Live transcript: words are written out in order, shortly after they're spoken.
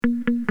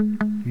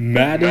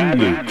Matt and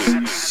Luke's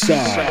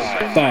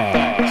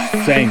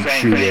Sci-Fi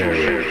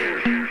Sanctuary.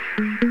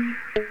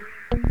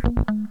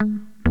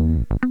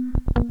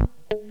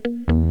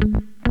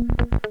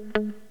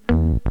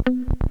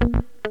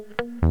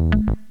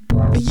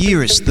 The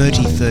year is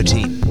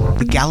 3013.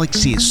 The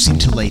galaxy is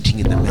scintillating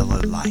in the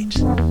mellow light.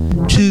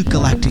 Two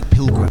galactic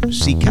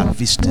pilgrims seek out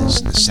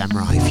vistas in the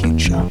samurai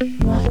future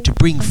to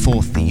bring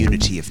forth the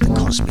unity of the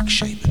cosmic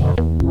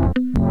shaman.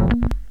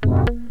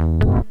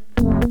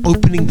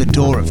 Opening the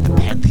door of the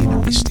pantheon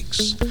of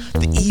mystics,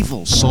 the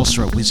evil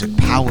sorcerer wizard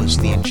powers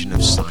the engine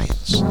of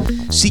science,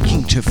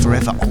 seeking to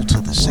forever alter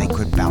the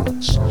sacred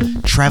balance,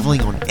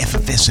 traveling on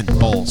effervescent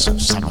balls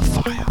of summer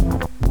fire.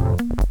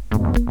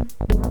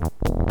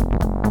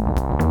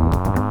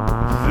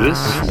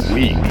 This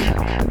week,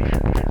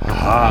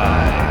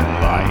 High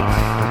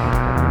Life.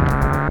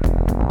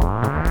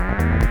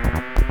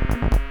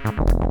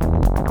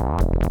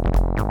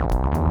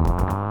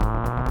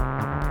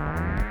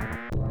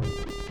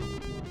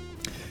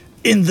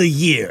 In the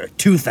year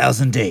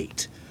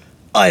 2008,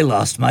 I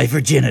lost my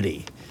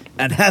virginity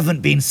and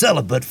haven't been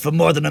celibate for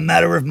more than a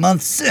matter of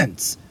months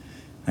since.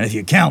 And if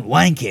you count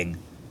wanking,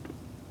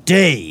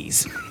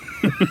 days.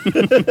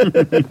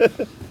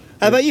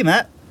 How about you,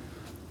 Matt?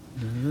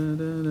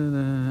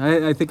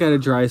 I think I had a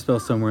dry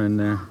spell somewhere in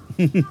there.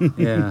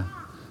 Yeah.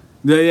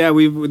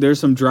 There's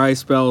some dry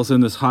spells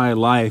in this High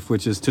Life,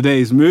 which is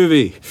today's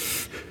movie.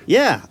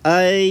 Yeah,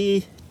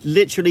 I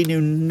literally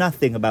knew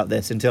nothing about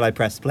this until I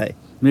pressed play.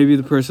 Maybe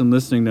the person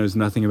listening knows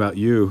nothing about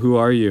you. Who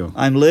are you?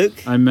 I'm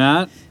Luke. I'm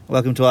Matt.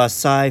 Welcome to our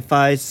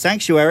Sci-Fi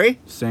Sanctuary.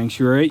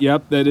 Sanctuary,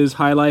 yep, that is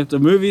High Life. The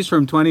movie's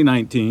from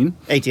 2019.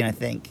 18, I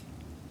think.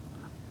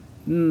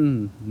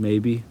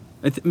 Maybe.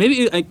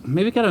 Maybe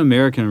it got an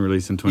American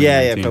release in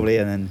 2019. Yeah, probably.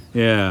 And then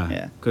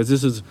Yeah, because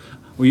this is...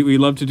 We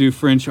love to do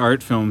French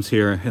art films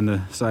here in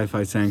the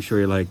Sci-Fi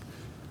Sanctuary, like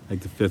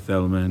The Fifth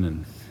Element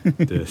and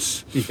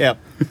this. Yep.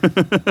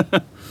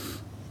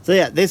 So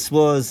yeah, this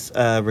was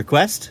a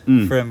request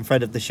from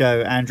friend of the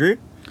show, Andrew.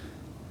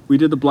 We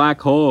did the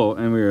black hole,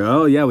 and we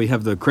were, we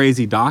have the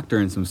crazy doctor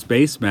and some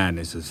space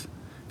madness. If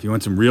you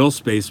want some real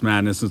space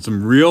madness and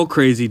some real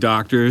crazy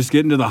doctors,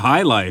 get into the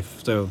High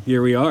Life. So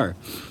here we are.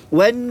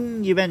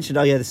 When you mentioned,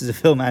 this is a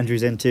film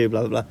Andrew's into, blah,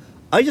 blah, blah,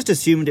 I just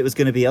assumed it was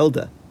going to be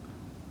older.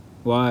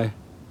 Why?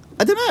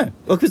 I don't know.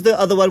 Well, because the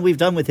other one we've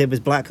done with him is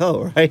Black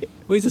Hole, right?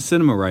 Well, he's a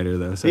cinema writer,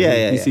 though, so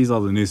he sees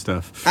all the new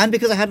stuff. And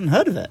because I hadn't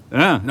heard of it.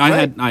 Yeah,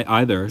 right? I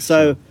either.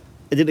 So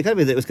it didn't occur to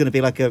me that it was going to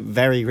be like a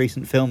very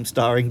recent film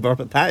starring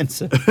Robert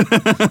Pattinson.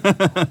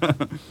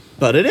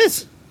 But it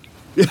is.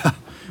 Yeah.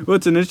 Well,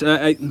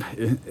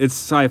 it's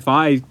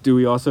sci-fi. Do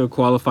we also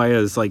qualify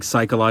as, like,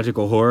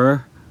 psychological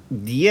horror?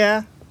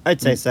 Yeah,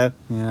 I'd say so.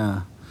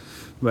 Yeah.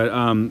 But,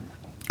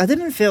 I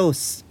didn't feel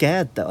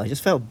scared, though. I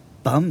just felt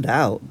bummed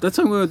out. That's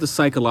what I went with the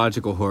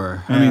psychological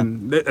horror. Yeah. I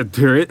mean,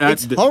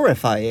 it's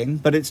horrifying,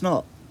 but it's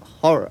not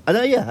horror. I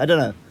don't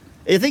know.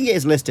 I think it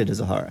is listed as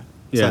a horror,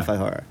 sci-fi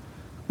horror.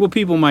 Well,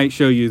 people might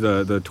show you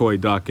the toy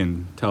duck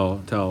and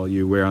tell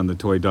you where on the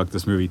toy duck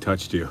this movie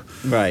touched you.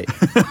 Right.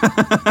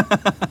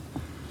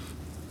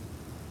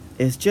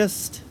 It's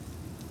just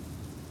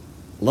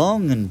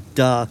long and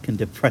dark and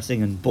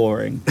depressing and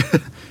boring.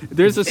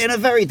 In a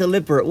very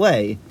deliberate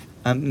way.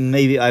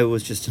 Maybe I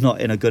was just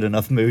not in a good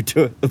enough mood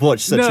to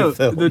watch such a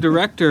film. The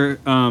director,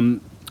 her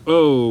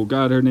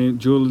name,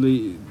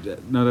 Julie,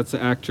 no, that's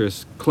the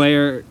actress,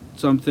 Claire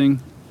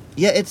something.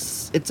 Yeah,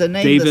 it's a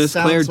name Davis, that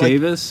sounds Claire like...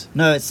 Davis?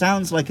 No, it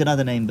sounds like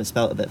another name, but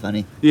spelled a bit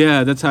funny.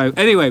 Yeah, that's how...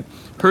 Anyway,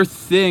 her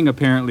thing,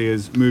 apparently,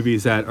 is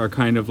movies that are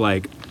kind of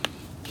like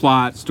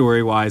plot,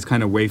 story-wise,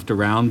 kind of wafted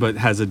around, but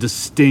has a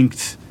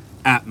distinct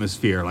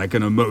atmosphere, like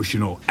an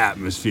emotional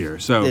atmosphere.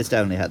 So this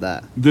definitely had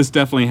that. This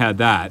definitely had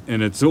that,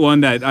 and it's the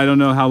one that I don't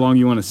know how long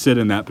you want to sit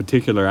in that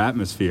particular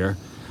atmosphere.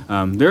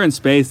 They're in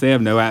space; they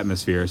have no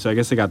atmosphere, so I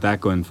guess they got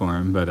that going for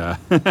them. But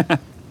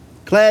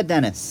Claire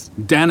Denis.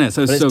 Dennis,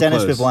 I was but it's so Dennis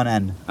close. with one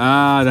N.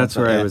 Ah, that's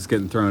where I was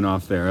getting thrown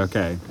off there.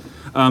 Okay,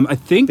 I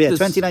think. But yeah,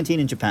 2019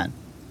 in Japan.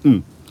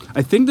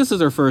 I think this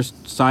is our first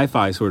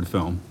sci-fi sort of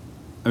film.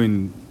 I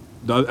mean.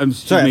 I'm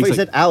sorry, I thought you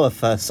said our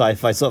first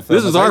sci-fi sort of film.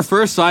 This is our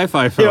first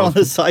sci-fi film. Here on the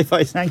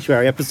Sci-Fi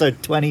Sanctuary,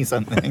 episode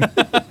 20-something.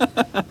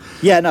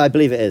 Yeah, no, I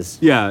believe it is.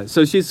 Yeah,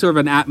 so she's sort of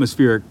an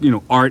atmospheric,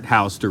 art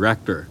house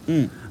director.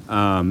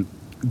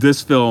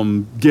 This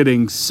film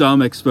getting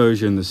some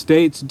exposure in the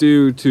States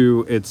due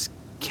to its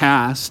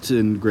cast,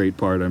 in great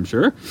part, I'm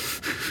sure.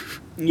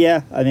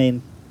 Yeah, I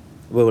mean,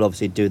 we'll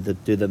obviously do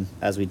them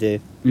as we do.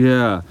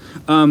 Yeah.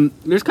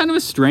 There's kind of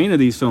a strain of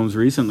these films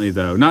recently,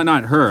 though.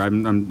 Not her.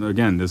 I'm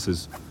again, this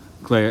is...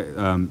 Claire,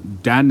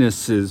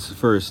 Danis's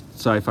first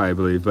sci-fi, I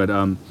believe, but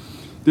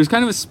there's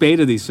kind of a spate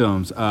of these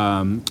films.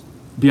 Beyond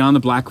the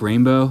Black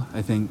Rainbow,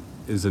 I think,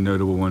 is a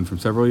notable one from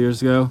several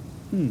years ago.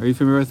 Are you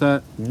familiar with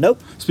that?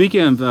 Nope. Speaking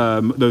of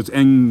those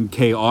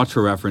MK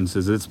Ultra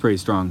references, it's pretty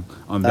strong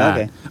on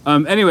that.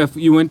 Okay. Anyway, if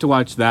you went to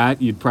watch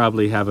that, you'd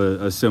probably have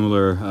a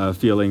similar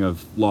feeling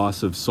of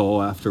loss of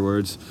soul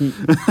afterwards.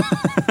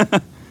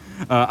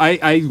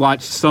 I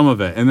watched some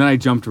of it, and then I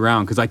jumped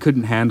around because I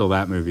couldn't handle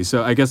that movie.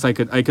 So I guess I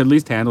could at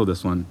least handle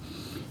this one.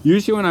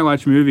 Usually when I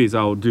watch movies,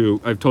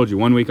 I've told you,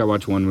 one week I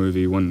watch one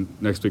movie,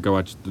 next week I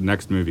watch the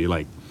next movie,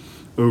 like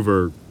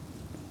over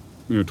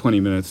 20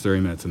 minutes,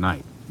 30 minutes a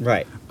night.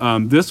 Right.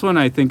 This one,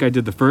 I think I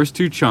did the first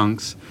 2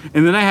 chunks,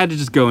 and then I had to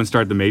just go and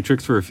start The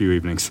Matrix for a few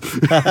evenings.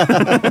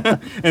 And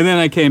then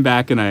I came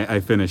back and I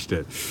finished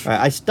it. Right,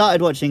 I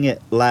started watching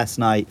it last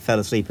night, fell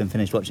asleep, and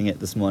finished watching it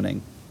this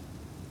morning.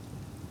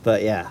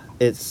 But yeah,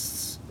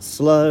 it's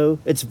slow.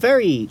 It's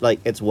very,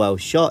 it's well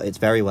shot, it's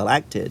very well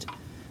acted,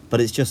 but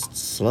it's just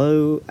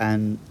slow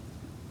and,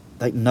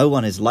 no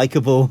one is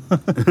likable.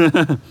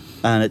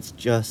 And it's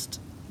just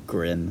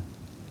grim.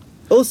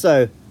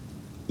 Also,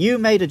 you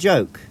made a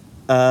joke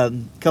a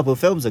couple of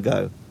films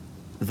ago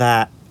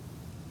that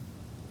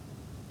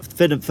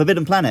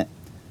Forbidden Planet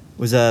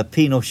was a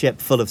penal ship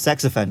full of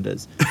sex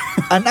offenders.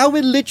 And now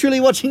we're literally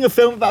watching a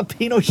film about a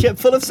penal ship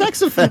full of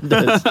sex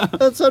offenders.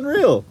 That's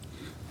unreal.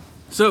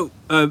 So,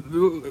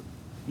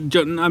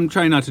 I'm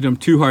trying not to jump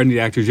too hard into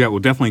the actors yet. We'll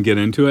definitely get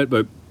into it,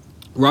 but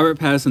Robert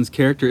Pattinson's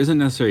character isn't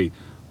necessarily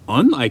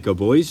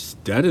unlikable. He's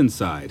just dead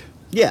inside.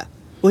 Yeah.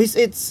 Well,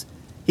 he's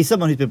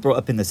someone who's been brought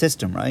up in the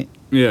system, right?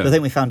 Yeah. I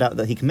think we found out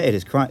that he committed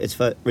his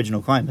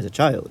original crime as a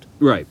child.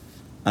 Right.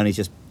 And he's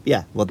just,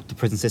 the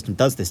prison system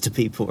does this to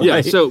people, right?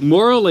 Yeah, so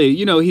morally,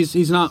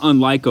 he's not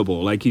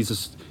unlikable. Like, he's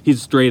a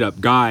straight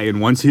up guy, and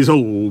once he's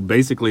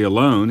basically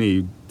alone,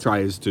 he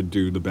tries to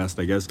do the best,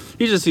 I guess.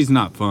 He's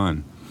not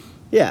fun.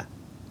 Yeah.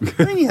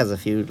 I mean, he has a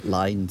few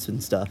lines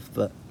and stuff,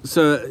 but...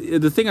 So,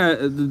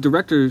 the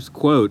director's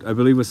quote, I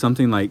believe, was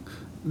something like,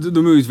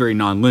 the movie's very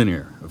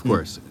non-linear, of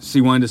course. So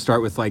he wanted to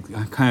start with,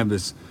 kind of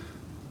this,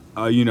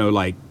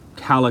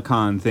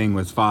 Calican thing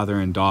with father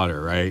and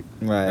daughter, right?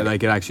 Right.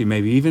 Like, it actually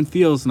maybe even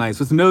feels nice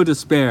with no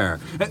despair.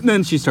 And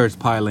then she starts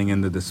piling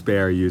in the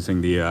despair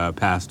using the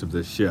past of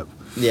the ship.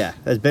 Yeah,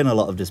 there's been a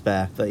lot of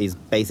despair, but he's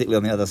basically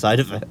on the other side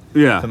of it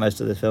for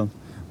most of this film.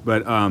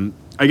 But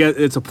I guess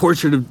it's a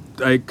portrait of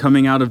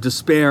coming out of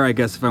despair, I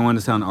guess, if I want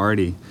to sound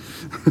arty.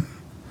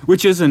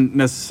 Which isn't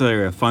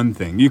necessarily a fun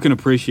thing. You can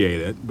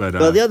appreciate it, but...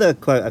 Well, the other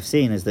quote I've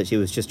seen is that she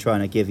was just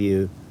trying to give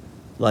you,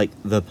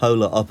 the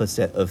polar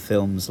opposite of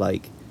films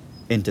like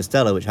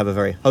Interstellar, which have a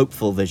very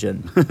hopeful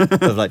vision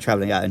of,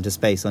 travelling out into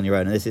space on your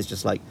own. And this is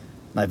just,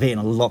 being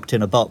locked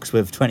in a box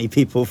with 20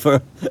 people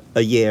for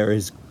a year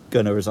is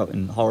going to result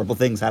in horrible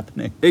things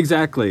happening.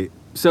 Exactly.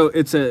 So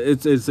it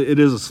is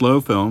a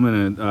slow film,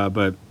 and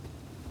but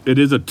it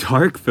is a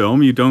dark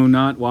film. You do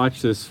not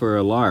watch this for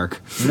a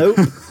lark. Nope.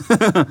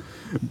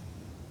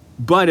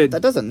 But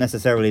that doesn't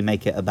necessarily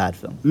make it a bad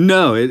film.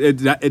 No,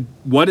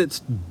 what it's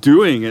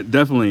doing, it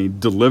definitely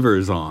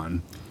delivers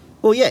on.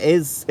 Well, yeah,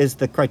 is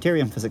the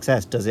criterion for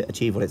success, does it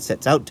achieve what it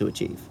sets out to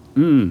achieve?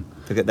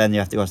 Because then you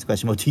have to ask the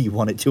question, well, do you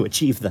want it to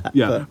achieve that?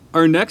 Yeah. But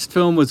our next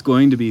film was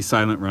going to be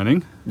Silent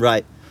Running.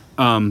 Right.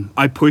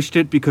 I pushed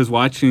it because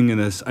watching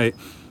this,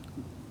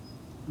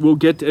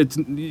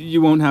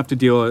 you won't have to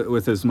deal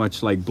with as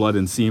much blood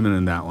and semen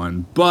in that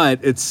one, but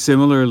it's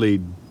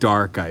similarly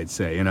dark, I'd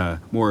say, in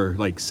a more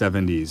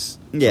 70s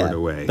sort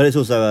of way. But it's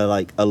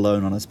also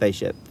alone on a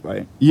spaceship,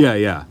 right?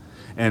 Yeah.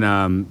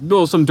 And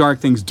some dark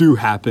things do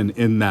happen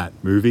in that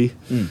movie.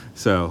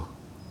 So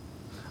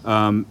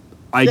I'm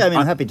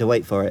happy to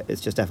wait for it.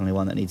 It's just definitely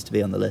one that needs to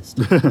be on the list.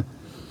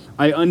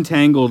 I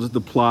untangled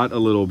the plot a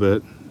little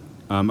bit.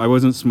 I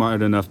wasn't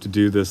smart enough to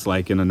do this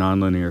in a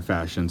nonlinear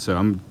fashion, so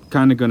I'm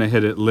kind of going to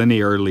hit it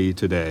linearly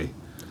today.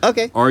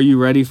 Okay. Are you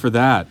ready for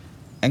that?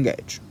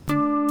 Engage.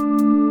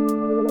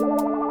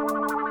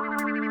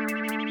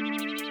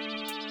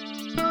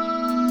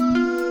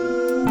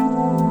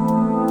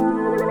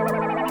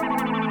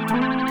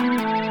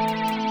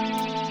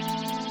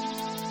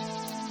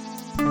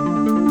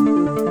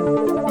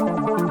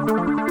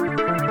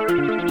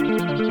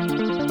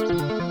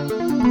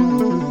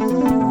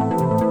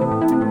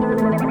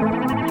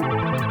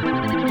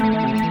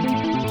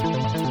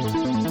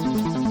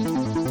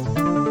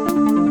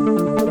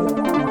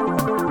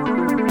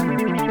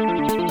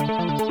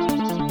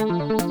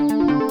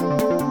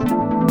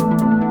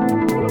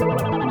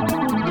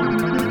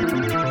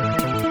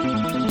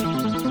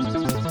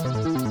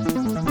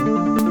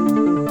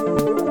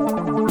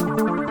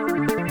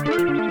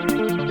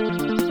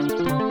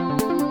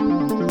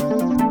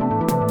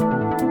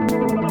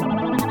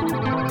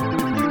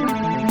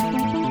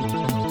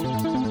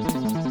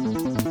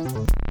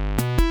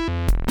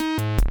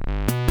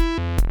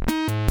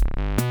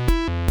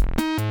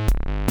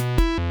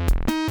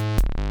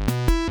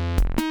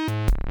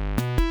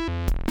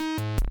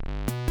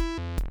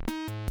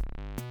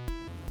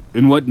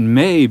 In what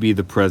may be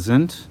the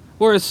present,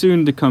 or a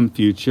soon-to-come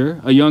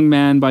future, a young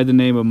man by the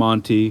name of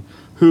Monty,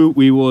 who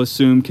we will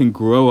assume can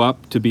grow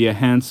up to be a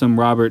handsome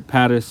Robert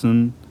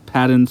Pattinson.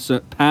 I wrote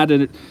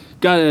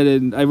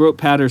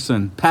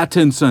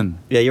Pattinson.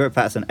 Yeah, you wrote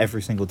Pattinson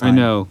every single time. I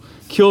know.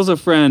 Kills a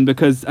friend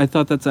because I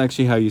thought that's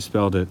actually how you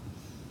spelled it.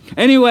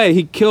 Anyway,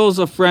 he kills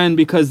a friend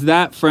because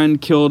that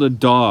friend killed a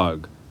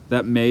dog.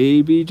 That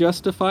may be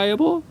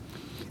justifiable.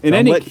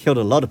 John Wick killed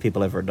a lot of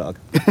people over a dog.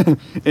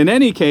 In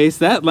any case,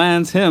 that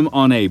lands him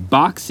on a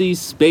boxy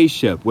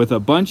spaceship with a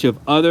bunch of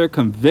other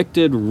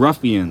convicted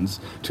ruffians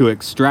to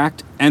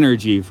extract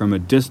energy from a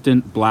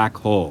distant black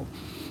hole.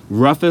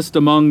 Roughest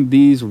among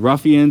these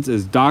ruffians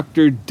is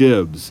Dr.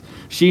 Dibbs.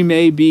 She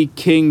may be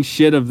king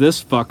shit of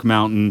this fuck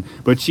mountain,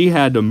 but she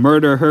had to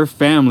murder her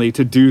family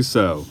to do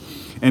so.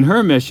 And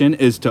her mission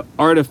is to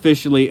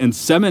artificially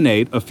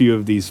inseminate a few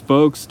of these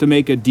folks to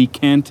make a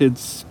decanted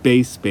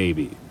space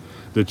baby.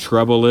 The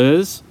trouble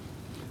is,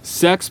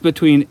 sex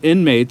between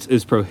inmates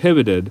is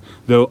prohibited,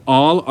 though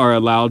all are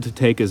allowed to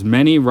take as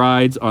many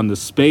rides on the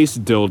space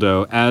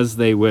dildo as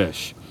they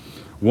wish.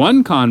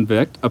 One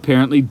convict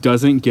apparently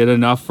doesn't get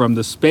enough from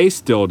the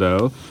space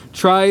dildo,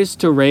 tries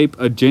to rape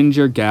a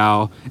ginger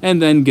gal,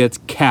 and then gets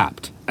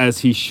capped, as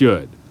he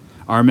should.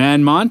 Our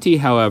man Monty,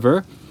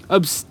 however,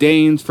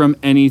 abstains from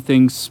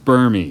anything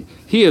spermy.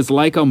 He is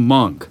like a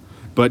monk.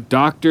 But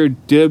Dr.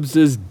 Dibbs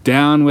is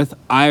down with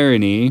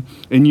irony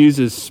and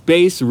uses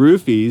space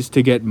roofies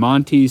to get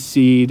Monty's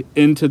seed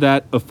into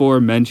that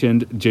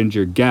aforementioned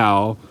ginger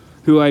gal,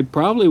 who I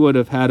probably would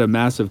have had a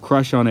massive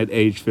crush on at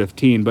age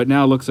 15, but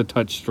now looks a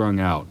touch strung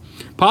out.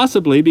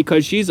 Possibly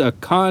because she's a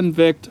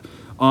convict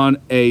on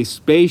a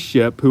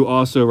spaceship who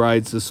also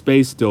rides the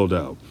space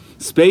dildo.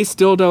 Space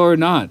dildo or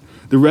not,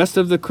 the rest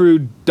of the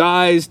crew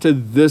dies to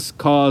this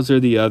cause or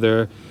the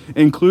other,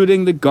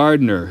 including the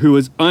gardener, who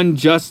was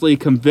unjustly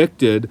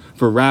convicted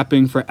for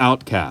rapping for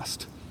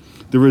Outkast.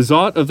 The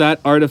result of that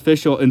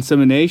artificial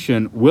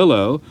insemination,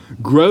 Willow,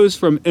 grows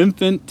from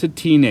infant to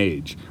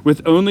teenage,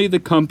 with only the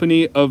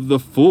company of the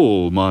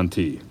fool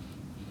Monty.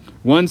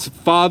 Once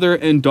father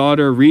and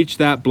daughter reach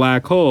that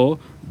black hole,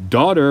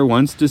 daughter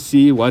wants to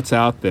see what's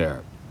out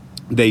there.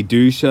 They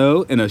do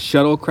so in a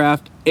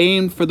shuttlecraft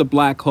aimed for the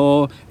black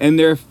hole, and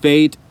their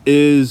fate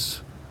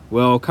is,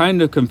 well,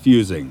 kind of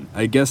confusing.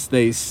 I guess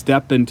they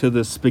step into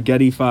the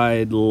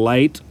spaghettified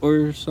light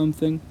or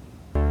something.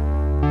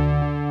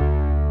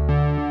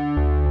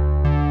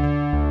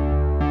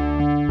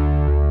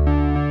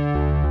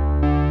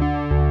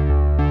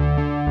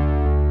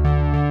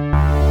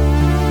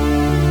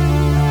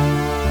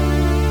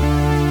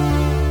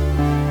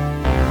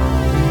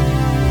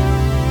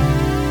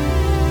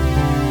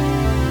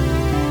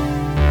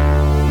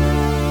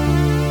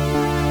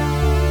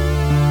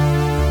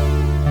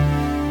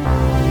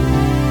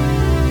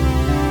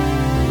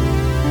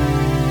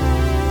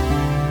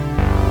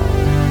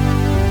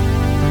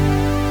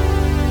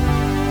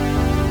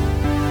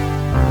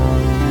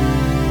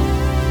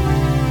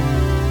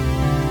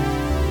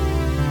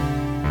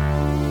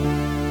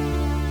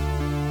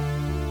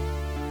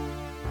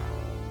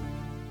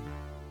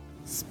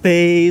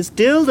 Space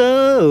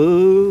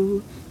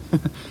dildo.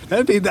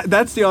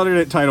 That's the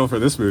alternate title for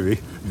this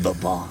movie. The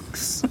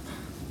box.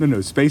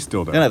 No, space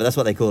dildo. No, but that's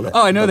what they call it.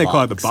 Oh, I know The they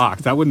call it Box. The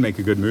Box. That wouldn't make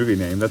a good movie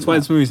name. That's why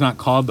this movie's not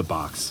called The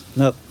Box.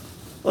 No.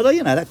 Although,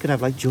 you know, that could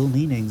have like dual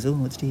meanings.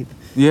 Oh, it's deep.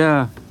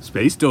 Yeah,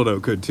 space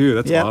dildo could too.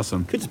 That's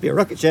awesome. Could just be a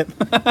rocket ship.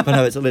 But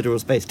no, it's a literal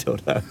space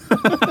dildo.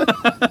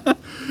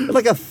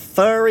 Like a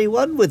furry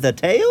one with a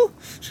tail?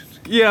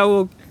 Yeah,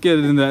 we'll get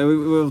into that.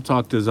 We'll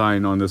talk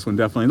design on this one,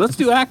 definitely. Let's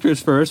do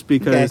actors first,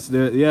 because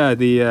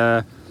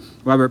the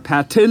Robert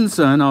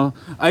Pattinson.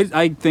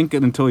 I think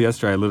until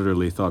yesterday I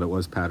literally thought it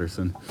was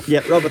Patterson.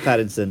 Yeah, Robert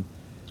Pattinson.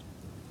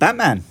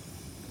 Batman.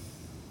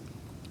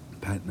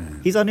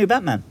 Batman. He's our new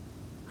Batman.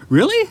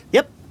 Really?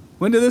 Yep.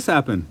 When did this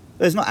happen?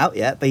 It's not out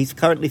yet, but he's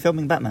currently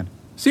filming Batman.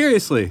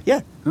 Seriously?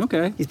 Yeah.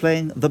 Okay. He's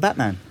playing the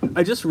Batman.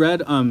 I just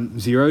read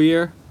Zero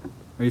Year.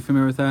 Are you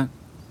familiar with that?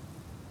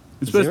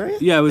 Zero?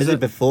 Yeah, Is it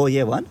before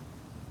year one?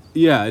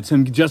 Yeah, it's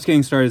him just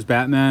getting started as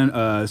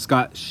Batman.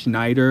 Scott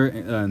Schneider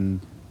and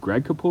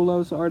Greg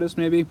Capullo's the artist,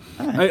 maybe.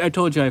 Right. I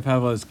told you I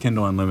have his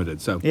Kindle Unlimited,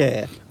 so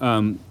Yeah.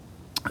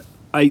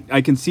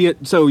 I can see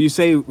it. So you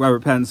say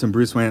Robert Pattinson,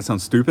 Bruce Wayne, it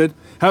sounds stupid.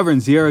 However, in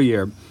Zero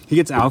Year, he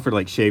gets Alfred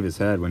like shave his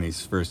head when he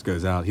first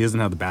goes out. He doesn't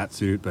have the bat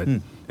suit, but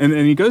and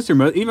he goes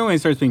through even when he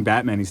starts being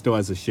Batman, he still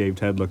has a shaved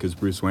head look as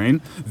Bruce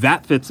Wayne.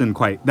 That fits in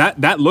quite.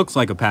 That looks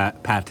like a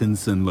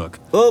Pattinson look.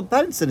 Well,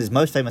 Pattinson is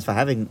most famous for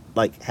having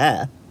like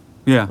hair.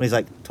 Yeah. When he's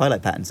like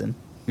Twilight Pattinson.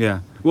 Yeah.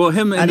 Well,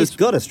 him And he's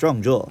got a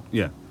strong jaw.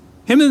 Yeah.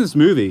 Him in this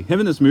movie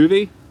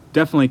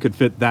definitely could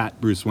fit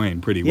that Bruce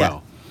Wayne pretty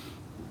well.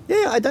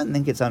 Yeah, I don't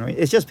think it's unreal.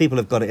 It's just people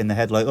have got it in their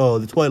head like, oh,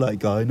 the Twilight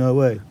guy, no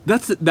way.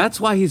 That's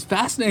why he's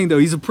fascinating, though.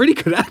 He's a pretty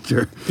good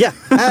actor. Yeah,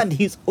 and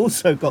he's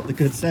also got the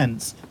good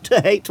sense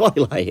to hate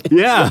Twilight.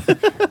 Yeah.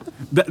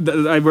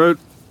 I wrote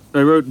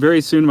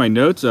very soon in my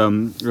notes,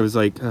 it was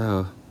like,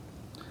 I'm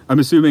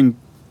assuming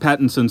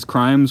Pattinson's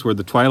crimes were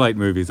the Twilight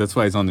movies. That's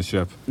why he's on the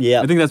ship.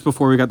 Yeah. I think that's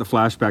before we got the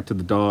flashback to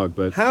the dog,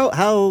 but...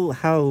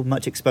 How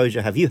much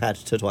exposure have you had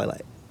to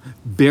Twilight?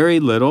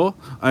 Very little.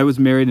 I was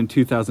married in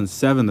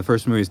 2007. The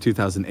first movie was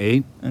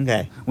 2008.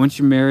 Okay. Once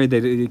you're married,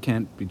 you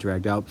can't be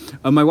dragged out.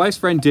 My wife's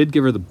friend did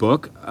give her the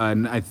book,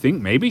 and I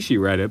think maybe she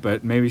read it,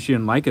 but maybe she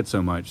didn't like it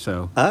so much.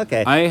 So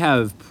Okay. I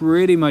have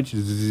pretty much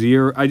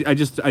zero.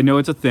 I know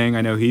it's a thing.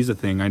 I know he's a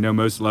thing. I know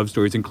most love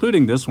stories,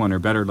 including this one, are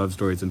better love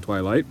stories than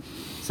Twilight.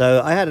 So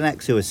I had an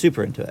ex who was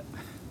super into it.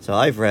 So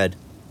I've read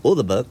all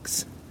the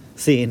books,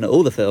 seen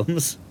all the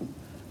films.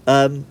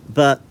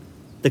 But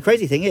the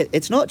crazy thing is,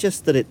 it's not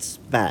just that it's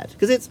bad,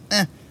 because it's,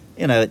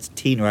 it's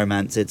teen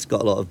romance, it's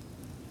got a lot of,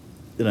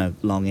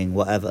 longing,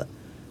 whatever.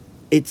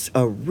 It's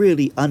a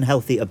really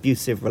unhealthy,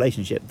 abusive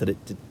relationship that it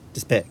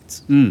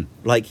depicts.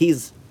 Like,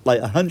 he's,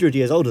 100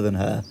 years older than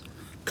her,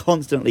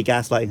 constantly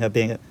gaslighting her,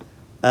 being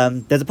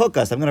there's a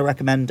podcast, I'm going to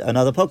recommend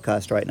another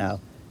podcast right now.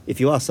 If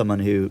you are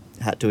someone who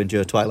had to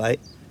endure Twilight,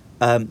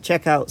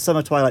 check out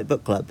Summer Twilight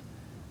Book Club.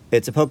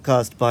 It's a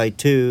podcast by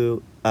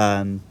two,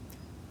 I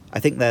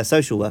think they're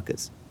social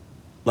workers.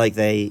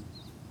 They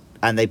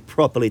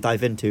properly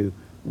dive into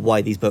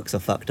why these books are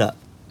fucked up.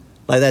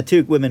 They're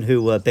two women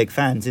who were big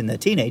fans in their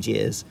teenage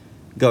years,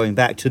 going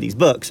back to these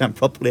books and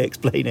properly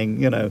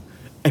explaining,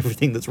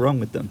 everything that's wrong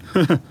with them.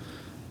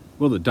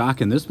 Well, the doc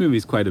in this movie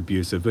is quite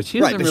abusive, but she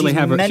doesn't but really she's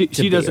have meant to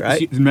she be, doesn't right?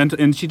 she's meant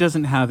and she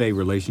doesn't have a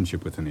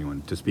relationship with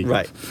anyone to speak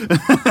Right.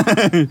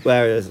 of.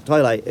 Whereas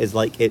Twilight is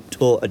it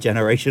taught a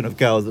generation of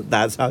girls that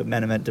that's how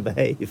men are meant to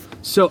behave.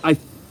 So I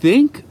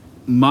think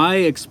my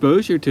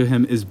exposure to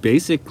him is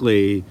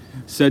basically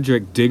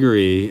Cedric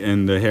Diggory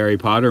in the Harry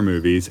Potter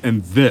movies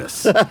and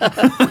this.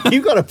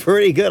 You've got a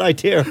pretty good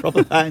idea of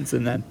Robert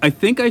Pattinson then. I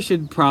think I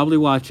should probably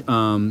watch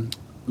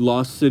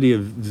Lost City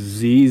of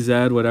ZZ,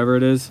 whatever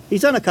it is.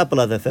 He's done a couple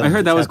other films. I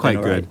heard that was which have quite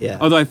been good. alright, yeah.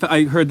 Although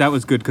I heard that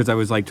was good because I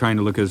was trying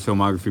to look at his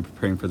filmography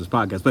preparing for this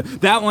podcast.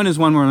 But that one is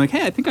one where I'm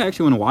hey, I think I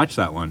actually want to watch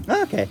that one.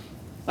 Okay.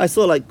 I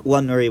saw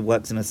one where he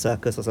works in a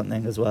circus or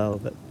something as well,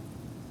 but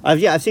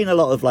I've seen a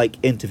lot of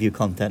interview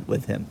content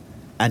with him,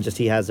 and just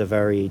he has a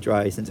very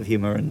dry sense of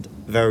humor and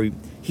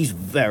he's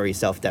very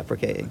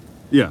self-deprecating.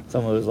 Yeah.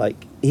 Someone was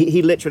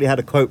he literally had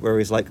a quote where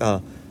he's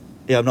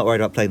yeah, I'm not worried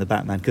about playing the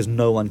Batman because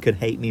no one could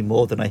hate me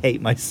more than I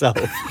hate myself.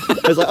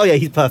 I was oh yeah,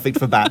 he's perfect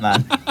for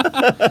Batman.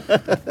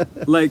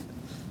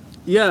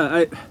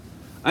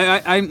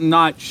 I'm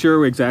not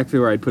sure exactly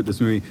where I'd put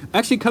this movie.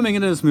 Actually, coming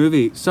into this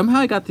movie, somehow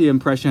I got the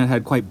impression it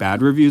had quite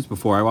bad reviews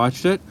before I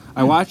watched it.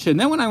 I watched it, and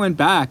then when I went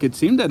back, it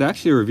seemed that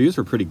actually the reviews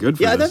were pretty good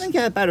for Yeah, this. I don't think it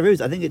had bad reviews.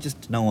 I think it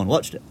just no one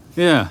watched it.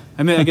 Yeah,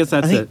 I mean, I guess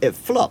that's I think it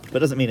flopped, but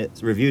doesn't mean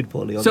it's reviewed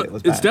poorly or So that it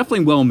was bad. it's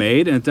definitely well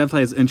made, and it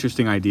definitely has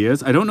interesting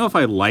ideas. I don't know if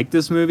I like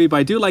this movie, but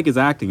I do like his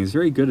acting. He's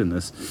very good in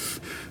this.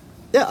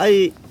 Yeah,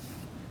 it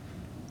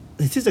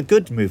is a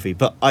good movie,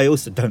 but I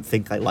also don't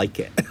think I like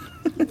it.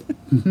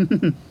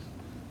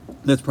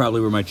 That's probably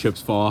where my chips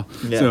fall.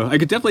 Yeah. So I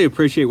could definitely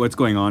appreciate what's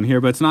going on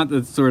here, but it's not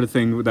the sort of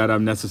thing that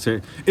I'm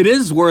necessarily... It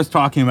is worth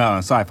talking about on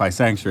Sci-Fi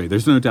Sanctuary.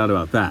 There's no doubt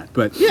about that.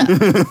 But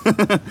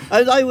Yeah.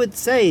 I would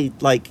say,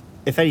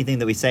 if anything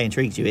that we say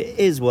intrigues you, it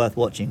is worth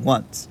watching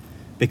once.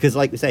 Because,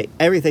 like we say,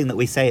 everything that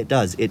we say it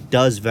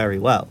does very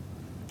well.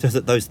 Just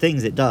that those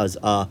things it does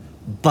are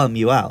bum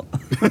you out.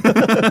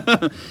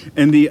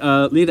 And the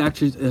lead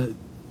actress,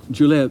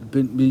 Juliette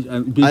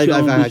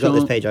I got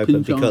this page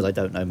open because I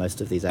don't know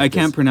most of these actors. I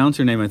can't pronounce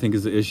her name, I think,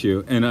 is the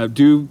issue. And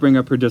do bring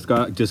up her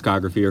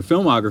discography or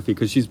filmography,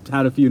 because she's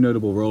had a few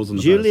notable roles in the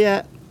past.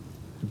 Juliette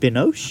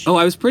Binoche? Oh,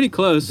 I was pretty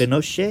close.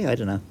 Binoche? I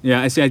don't know.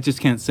 Yeah, I see. I just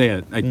can't say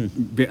it. But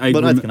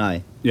neither can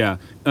I. Yeah.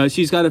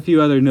 She's got a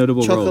few other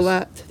notable roles.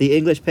 Chocolat, The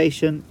English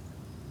Patient,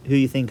 Who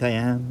You Think I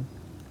Am,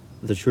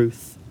 The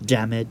Truth,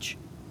 Damage.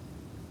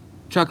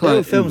 Chocolat. There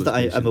are films that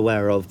English I'm Patient.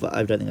 aware of, but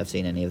I don't think I've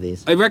seen any of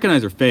these. I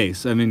recognize her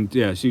face. I mean,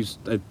 yeah,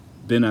 I've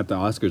been at the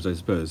Oscars, I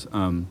suppose.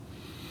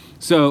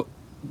 So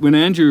when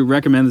Andrew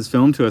recommended this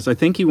film to us, I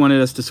think he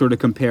wanted us to sort of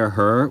compare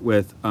her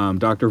with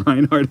Dr.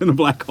 Reinhardt in the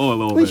Black Hole a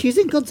little Wait, bit. she's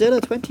in Godzilla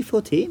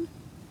 2014?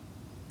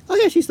 Oh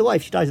yeah, she's the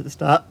wife. She dies at the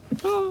start.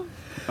 Oh,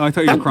 I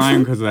thought you were crying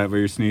because of that, but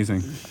you're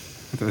sneezing.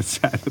 I thought it's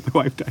sad that the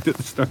wife died at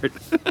the start.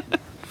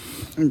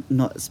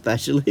 Not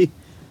especially.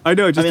 I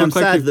know, it just I'm looked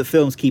like sad you, that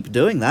films keep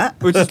doing that.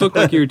 it just looked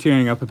like you were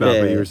tearing up about, Yeah,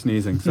 but you yeah. were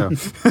sneezing. So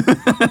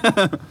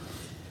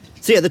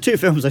So yeah, the two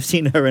films I've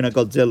seen her in are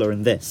Godzilla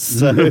and this.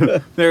 So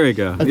there we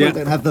go. I Yeah,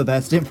 don't have the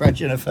best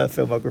impression of her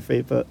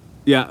filmography, but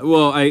yeah.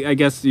 Well, I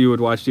guess you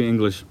would watch The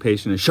English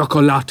Patient and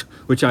Chocolat,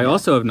 which I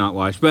also have not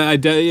watched, but I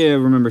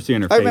remember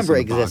seeing her. I face remember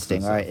in the box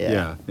existing, and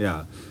stuff.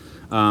 right,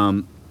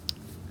 Yeah.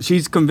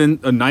 She's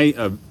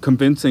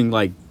convincing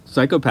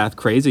psychopath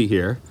crazy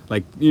here.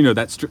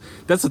 That's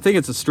the thing.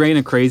 It's a strain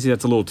of crazy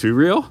that's a little too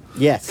real.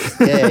 yes.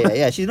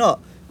 Yeah. She's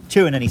not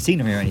chewing any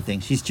scenery or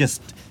anything. She's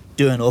just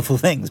doing awful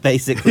things,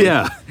 basically.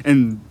 Yeah,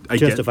 and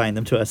Justifying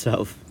them to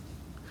herself.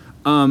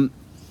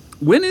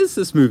 When is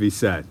this movie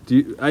set?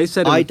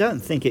 I don't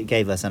think it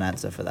gave us an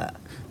answer for that.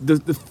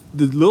 The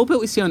little bit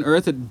we see on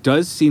Earth, it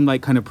does seem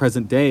like kind of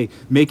present day,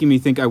 making me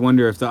think. I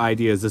wonder if the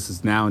idea is this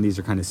is now, and these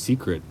are kind of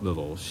secret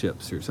little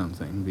ships or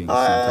something being sent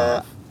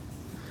off.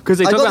 Because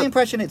I got the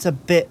impression it's a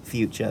bit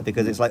future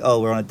because it's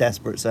we're on a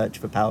desperate search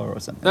for power or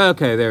something.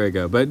 Okay, there we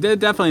go. But it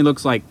definitely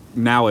looks like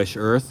nowish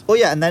Earth. Well,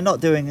 yeah, and they don't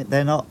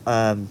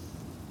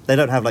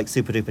have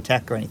super duper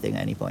tech or anything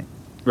at any point.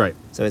 Right.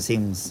 So it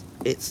seems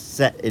it's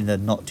set in the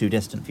not too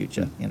distant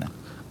future,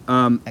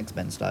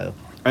 X-Men style.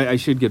 I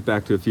should get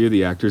back to a few of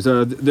the actors.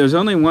 There's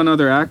only one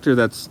other actor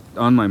that's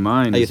on my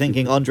mind. Are you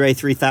thinking Andre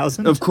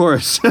 3000? Of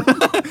course.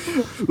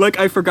 Like,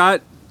 I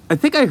forgot. I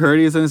think I heard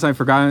he was in this. I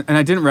forgot, and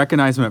I didn't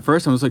recognize him at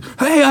first. I was like,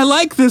 "Hey, I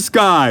like this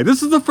guy.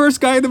 This is the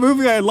first guy in the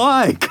movie I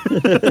like."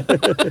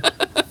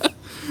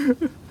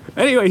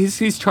 Anyway,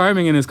 he's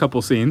charming in his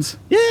couple scenes.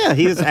 Yeah,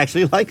 he was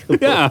actually likable.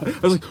 Yeah, I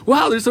was like,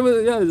 "Wow, there's some of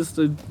the, just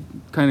a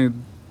kind of."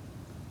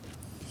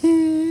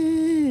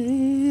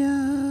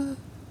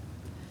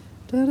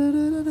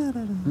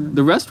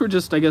 The rest were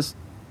just, I guess,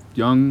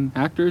 young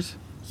actors.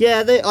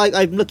 Yeah,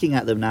 I'm looking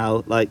at them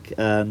now. Like,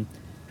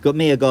 got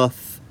Mia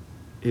Goth,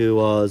 who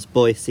was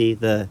Boise,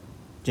 the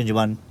ginger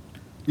one.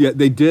 Yeah,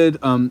 they did.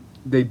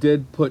 They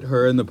did put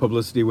her in the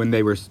publicity when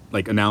they were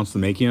like announced the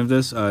making of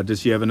this. Does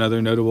she have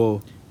another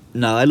notable?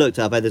 No, I looked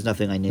up. There's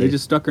nothing I knew. They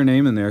just stuck her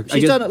name in there.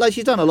 She's done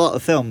a lot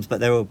of films, but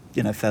they're all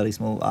fairly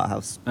small art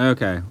house.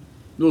 Okay,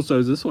 well, so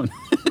is this one.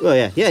 Well,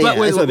 yeah. But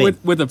That's what I mean.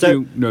 with a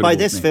few notable by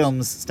this names.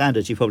 film's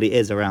standard, she probably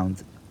is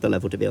around the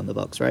level to be on the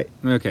box, right?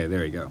 Okay,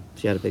 there you go.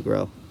 She had a big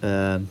role.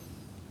 Do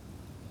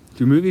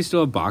movies still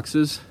have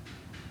boxes?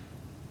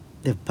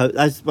 I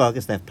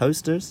guess they have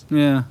posters.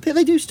 Yeah. But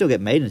they do still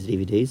get made into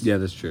DVDs. Yeah,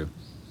 that's true.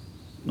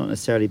 Not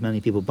necessarily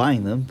many people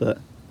buying them, but...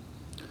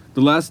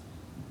 The last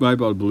I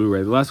bought a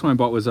Blu-ray. The last one I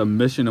bought was a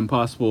Mission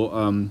Impossible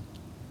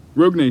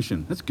Rogue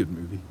Nation. That's a good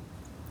movie.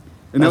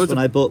 And that's when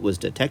I bought was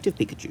Detective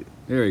Pikachu.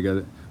 There you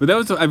go. But that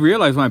was, I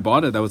realized when I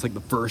bought it, that was like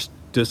the first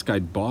disc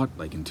I'd bought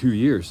like in 2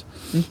 years.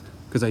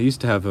 Because I used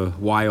to have a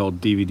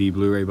wild DVD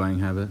Blu-ray buying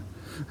habit.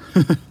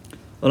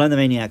 Well, I'm the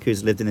maniac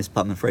who's lived in this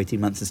apartment for 18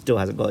 months and still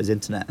hasn't got his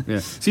internet. Yeah.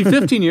 See,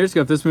 15 years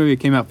ago, if this movie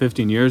came out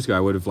 15 years ago, I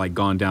would have like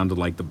gone down to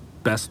like the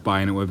Best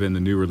Buy and it would have been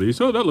the new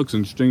release. Oh, that looks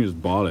interesting. Just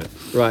bought it.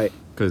 Right.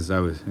 Because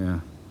I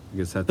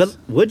guess that's... But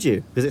would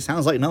you? Because it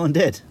sounds like no one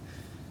did.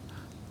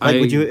 Like,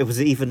 was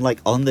it even like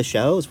on the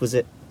shelves? Was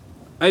it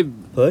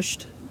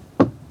pushed?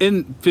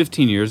 In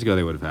 15 years ago,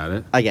 they would have had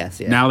it. I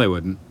guess, yeah. Now they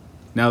wouldn't.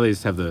 Now they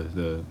just have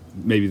the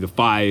maybe the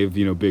 5,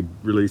 big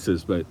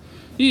releases, but...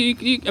 I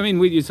mean,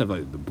 we used to have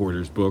like the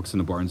Borders books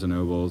and the Barnes and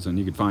Nobles, and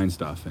you could find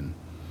stuff, and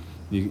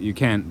you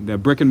can't. The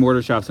brick and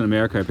mortar shops in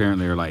America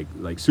apparently are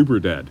like super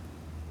dead.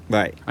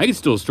 Right. I could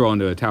still stroll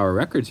into a Tower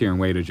Records here and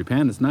way to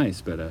Japan. It's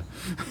nice, but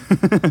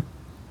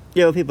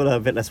yeah, well, people are a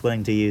bit less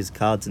willing to use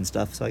cards and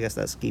stuff, so I guess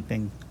that's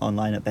keeping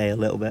online at bay a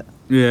little bit.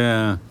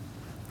 Yeah.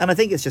 And I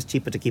think it's just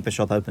cheaper to keep a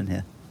shop open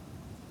here.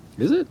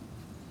 Is it?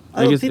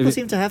 People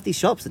seem to have these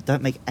shops that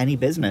don't make any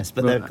business,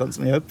 but they're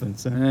constantly open.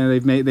 So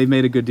they've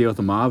made a good deal with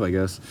the mob, I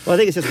guess. Well, I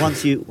think it's just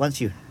once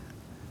you,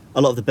 a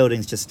lot of the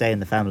buildings just stay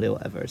in the family or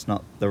whatever. It's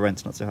not the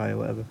rent's not so high or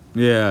whatever.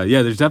 Yeah.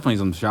 There's definitely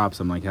some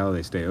shops. I'm like, how do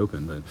they stay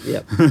open? But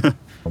yep.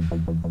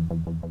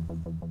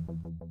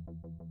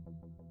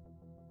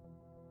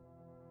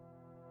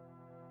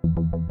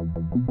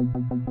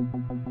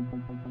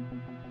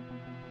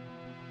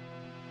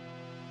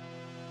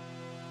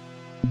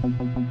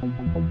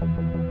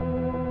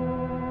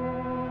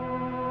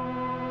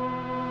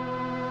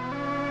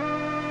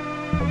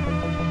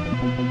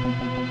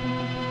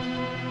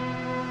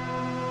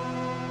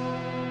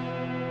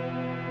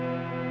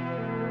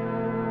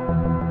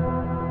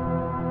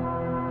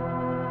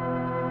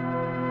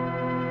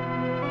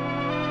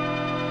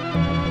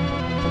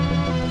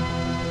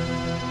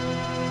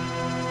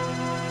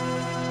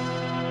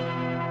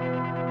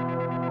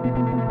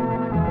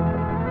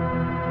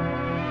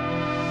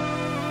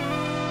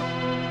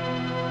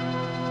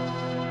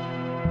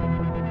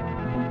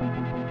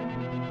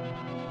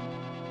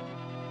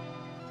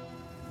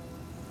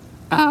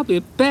 I'll be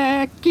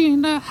back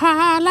in the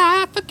high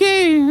life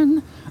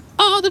again.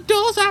 All the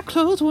doors I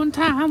closed one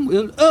time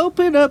will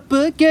open up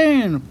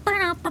again.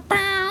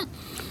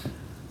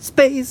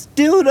 Space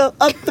dildo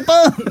up the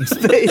bum,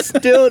 space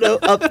dildo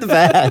up the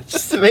vag,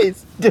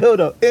 space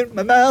dildo in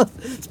my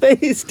mouth,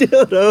 space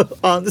dildo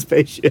on the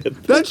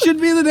spaceship. That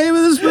should be the name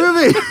of this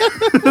movie.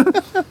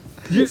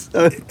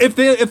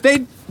 If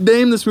they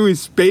named this movie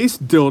Space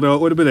Dildo, it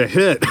would have been a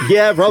hit.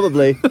 Yeah,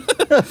 probably.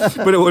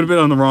 But it would have been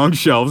on the wrong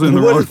shelves in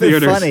the wrong wrong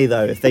theaters. It would have been funny,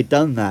 though, if they'd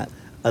done that.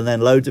 And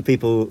then loads of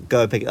people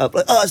go and pick it up.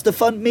 Like, oh, it's the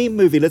fun meme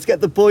movie. Let's get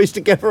the boys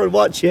together and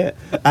watch it.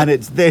 And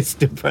it's this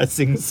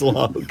depressing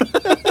slog.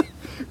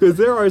 Because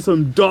there are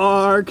some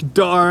dark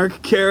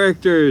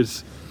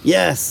characters.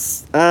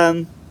 Yes.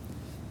 So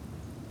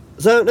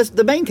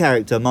the main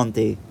character,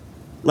 Monty,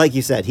 like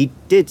you said, he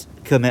did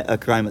commit a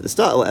crime at the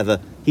start or whatever.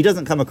 He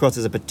doesn't come across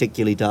as a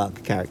particularly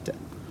dark character.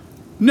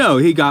 No,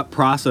 he got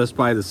processed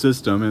by the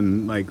system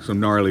in like some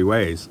gnarly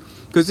ways.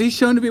 Because he's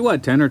shown to be,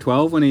 10 or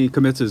 12 when he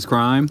commits his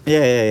crime?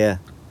 Yeah.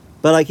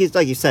 But like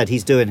you said,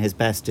 he's doing his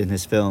best in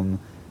this film.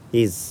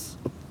 He's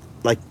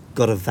like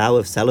got a vow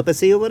of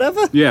celibacy or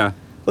whatever. Yeah.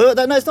 Well,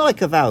 no, it's not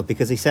like a vow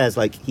because he says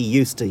like he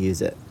used to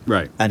use it.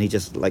 Right. And he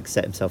just like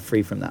set himself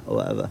free from that or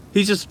whatever.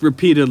 He's just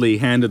repeatedly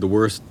handed the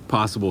worst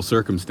possible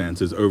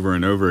circumstances over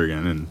and over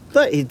again.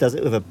 But he does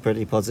it with a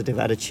pretty positive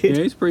attitude.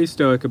 Yeah, he's pretty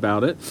stoic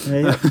about it.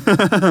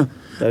 Yeah.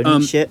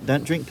 Don't eat shit,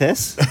 don't drink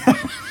piss.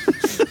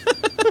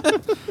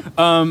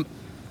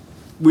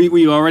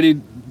 We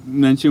already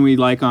mentioned we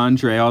like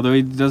Andre, although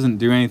he doesn't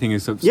do anything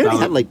except You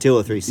only had like 2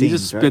 or 3 scenes. He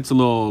just spits a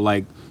little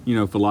like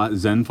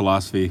Zen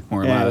philosophy,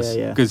 more or Yeah, less,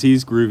 yeah, yeah. because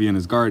he's groovy in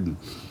his garden.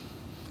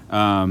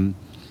 The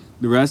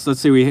rest, let's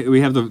see,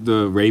 we have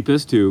the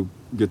rapist who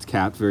gets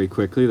capped very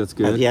quickly. That's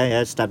good.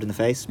 Yeah, stabbed in the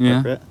face. Yeah.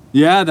 Appropriate.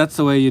 Yeah, that's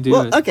the way you do it.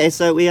 Well, okay,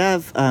 so we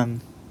have.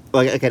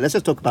 Okay, let's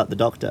just talk about the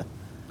doctor.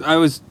 That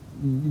was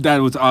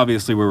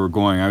obviously where we're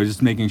going. I was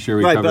just making sure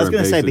we Right, covered but I was our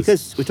going to say,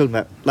 bases. because we're talking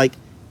about, like,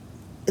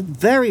 it's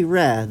very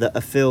rare that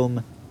a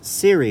film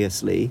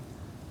seriously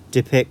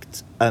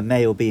depicts a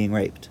male being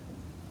raped.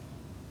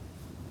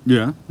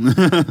 Yeah.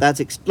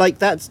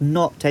 That's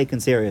not taken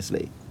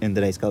seriously in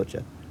today's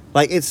culture.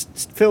 Like,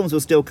 films will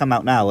still come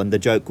out now, and the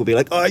joke will be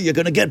like, "Oh, you're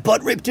gonna get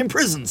butt raped in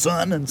prison,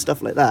 son," and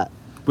stuff like that.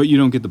 But you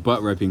don't get the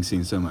butt raping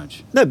scene so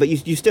much. No, but you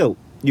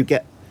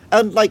get,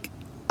 and like,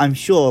 I'm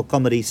sure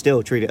comedy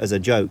still treat it as a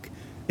joke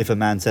if a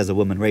man says a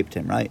woman raped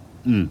him, right?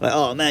 Mm. Like,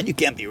 "Oh man, you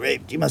can't be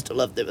raped. You must have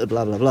loved it."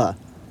 Blah blah blah.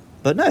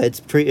 But no, it's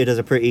treated as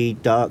a pretty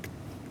dark,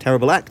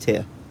 terrible act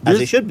here,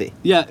 as it should be.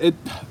 Yeah,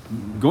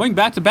 going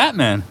back to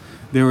Batman,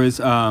 there was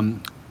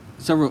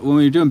several. When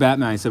we were doing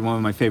Batman, I said one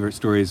of my favorite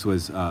stories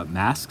was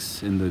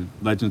Masks in the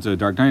Legends of the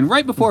Dark Knight. And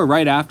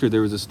right after,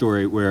 there was a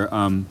story where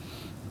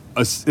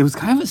it was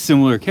kind of a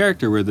similar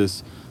character where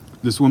this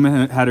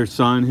woman had her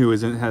son who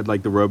had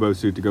like the robo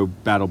suit to go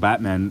battle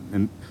Batman,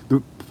 and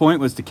the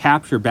point was to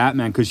capture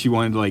Batman because she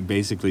wanted to like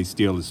basically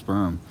steal his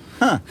sperm.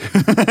 Huh.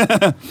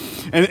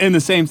 and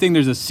the same thing.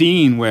 There's a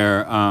scene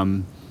where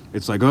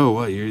it's like, oh,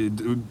 what, you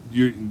don't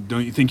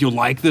you think you'll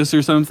like this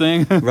or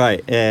something?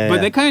 Right. Yeah.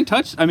 But they kind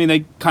of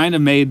they kind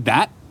of made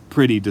that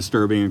pretty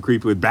disturbing and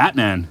creepy with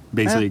Batman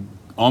basically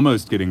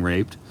almost getting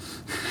raped.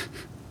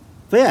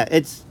 But yeah,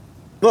 it's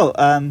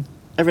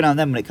every now and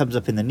then when it comes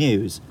up in the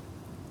news,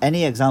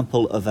 any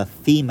example of a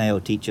female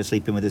teacher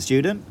sleeping with a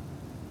student,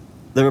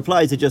 the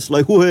replies are just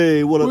like,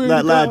 "Wait,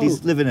 that lad,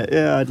 he's living it."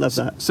 Yeah, I'd love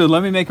that. So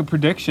let me make a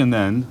prediction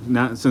then.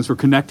 Now, since we're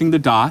connecting the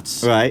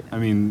dots, Right. I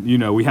mean,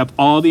 we have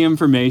all the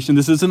information.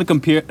 This isn't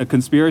a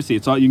conspiracy.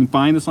 It's all you can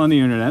find this on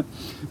the internet.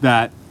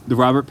 That the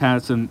Robert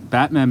Pattinson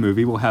Batman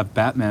movie will have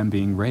Batman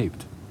being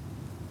raped.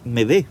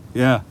 Maybe.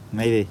 Yeah,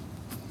 Maybe.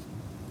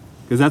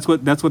 because that's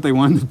what they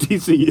want in the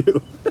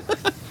DCU.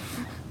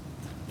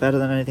 Better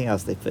than anything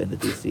else they put in the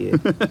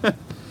DCU.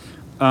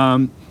 Uh,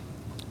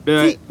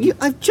 See,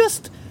 I've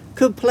just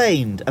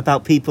complained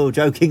about people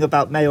joking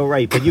about male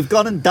rape, and you've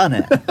gone and done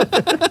it.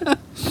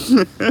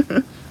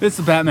 It's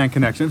the Batman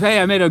connection.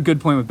 Hey, I made a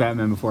good point with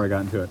Batman before I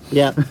got into it.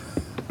 Yeah.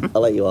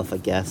 I'll let you off, I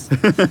guess.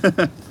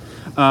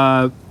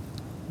 I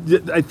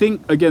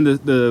think, again,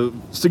 the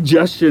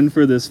suggestion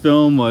for this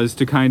film was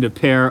to kind of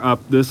pair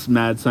up this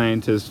mad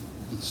scientist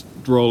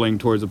strolling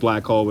towards a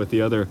black hole with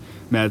the other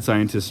mad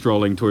scientist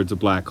strolling towards a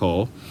black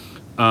hole.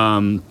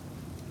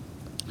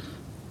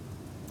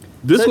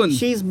 This one...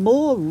 She's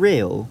more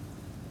real,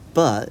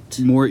 but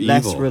more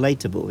less evil.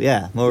 relatable.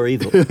 Yeah, more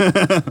evil.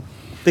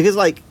 Because,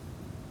 like...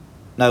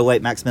 No,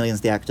 wait, Maximilian's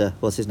the actor.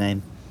 What's his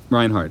name?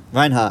 Reinhardt.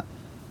 Reinhardt.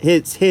 He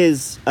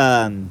just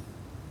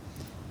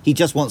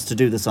wants to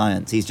do the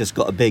science. He's just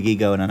got a big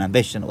ego and an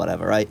ambition or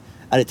whatever, right?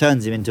 And it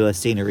turns him into a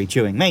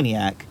scenery-chewing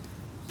maniac.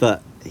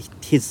 But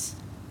his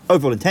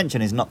overall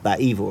intention is not that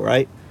evil,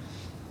 right?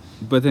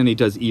 But then he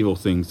does evil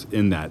things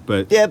in that.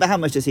 But Yeah, but how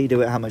much does he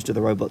do it? How much do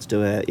the robots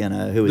do it?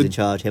 Who was in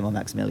charge, him or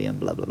Maximilian,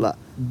 blah, blah, blah.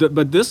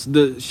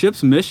 the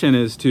ship's mission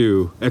is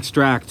to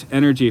extract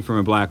energy from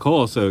a black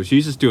hole, so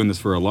she's just doing this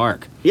for a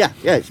lark. Yeah.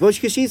 Well,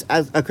 because she's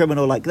a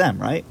criminal like them,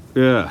 right?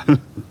 Yeah.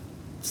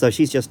 So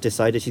she's just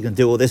decided she's going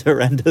to do all this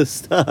horrendous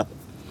stuff.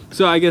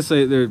 So I guess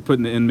they're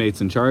putting the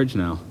inmates in charge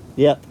now.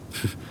 Yep.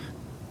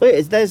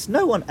 Wait, there's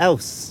no one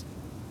else.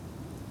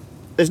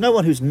 There's no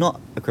one who's not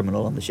a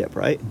criminal on the ship,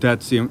 right?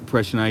 That's the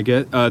impression I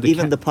get.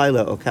 Even the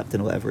pilot or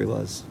captain or whatever he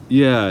was.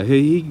 Yeah,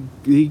 he's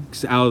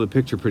out of the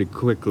picture pretty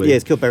quickly. Yeah,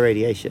 he's killed by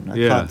radiation. I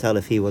Yeah. can't tell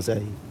if he was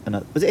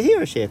was it he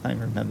or she? I can't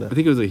even remember. I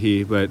think it was a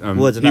he, but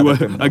Was he another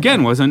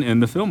criminal. wasn't in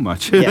the film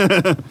much.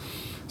 Yeah.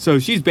 So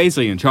she's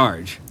basically in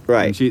charge.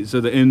 Right. And so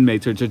the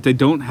inmates they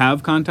don't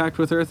have contact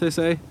with Earth, they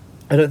say?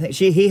 I don't think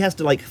he has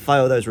to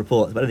file those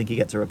reports, but I don't think he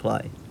gets a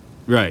reply.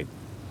 Right.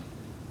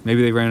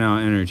 Maybe they ran out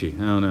of energy.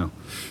 I don't know.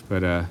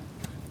 But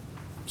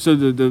so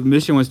the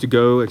mission was to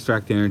go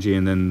extract the energy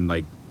and then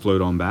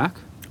float on back?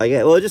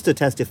 Just to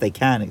test if they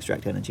can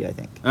extract energy, I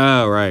think.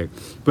 Oh, right.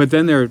 But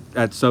then they're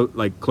at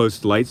close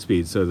to light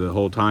speed, so the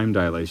whole time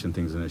dilation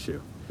thing's an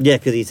issue. Yeah,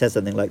 because he says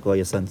something like, "Well,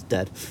 your son's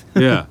dead."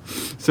 Yeah.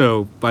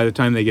 So by the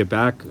time they get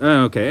back,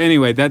 okay.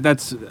 Anyway,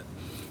 that's.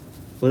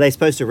 Were they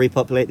supposed to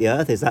repopulate the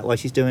Earth? Is that why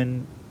she's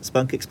doing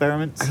spunk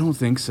experiments? I don't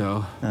think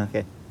so.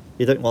 Okay.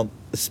 You don't want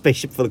a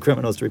spaceship full of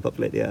criminals to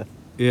repopulate the Earth.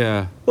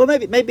 Yeah. Well,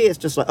 maybe it's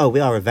just we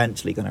are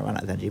eventually going to run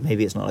out of energy.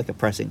 Maybe it's not a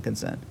pressing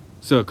concern.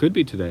 So it could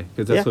be today,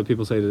 because that's Yeah. what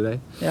people say today.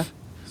 Yeah.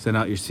 Send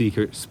out your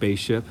secret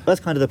spaceship. That's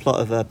kind of the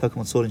plot of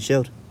Pokemon Sword and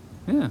Shield.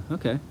 Yeah.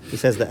 Okay. He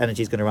says that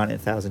energy's going to run in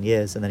 1,000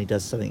 years, and then he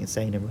does something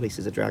insane and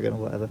releases a dragon or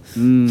whatever.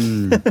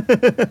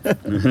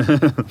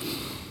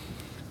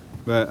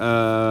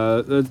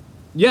 But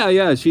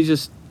yeah. She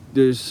just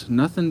there's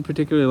nothing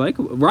particularly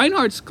likable.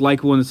 Reinhardt's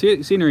likable in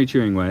a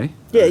scenery-chewing way.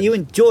 Yeah, you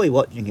enjoy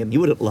watching him. You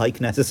wouldn't like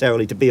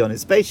necessarily to be on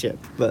his spaceship,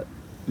 but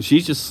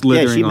she's just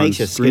slithering on screen. Yeah, she makes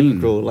your skin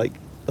crawl like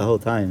the whole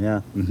time.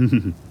 Yeah.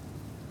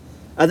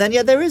 And then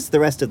there is the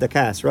rest of the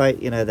cast, right?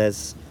 You know,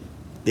 there's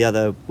the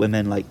other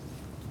women like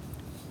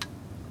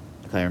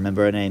I can't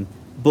remember her name,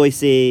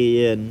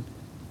 Boise and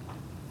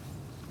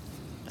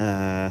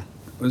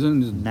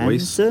wasn't it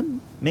Boyce?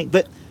 Nansen?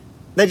 But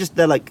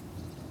they're like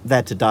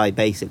there to die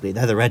basically.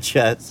 They're the red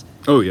shirts.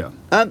 Oh yeah.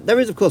 There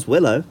is of course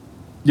Willow.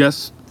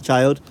 Yes. The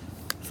child.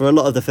 For a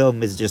lot of the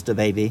film is just a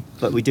baby,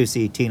 but we do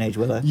see teenage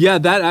Willow. Yeah,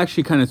 that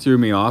actually kind of threw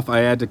me off. I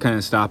had to kind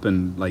of stop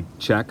and like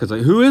check because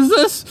like, who is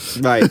this?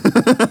 Right.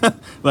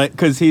 Like,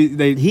 because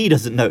he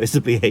doesn't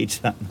noticeably age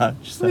that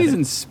much. So. Well, he's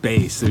in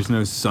space. There's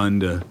no sun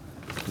to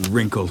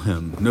wrinkle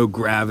him. No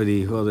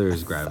gravity. Well,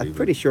 there's gravity. I'm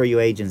pretty sure you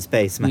age in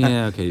space, man.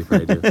 Yeah, okay, you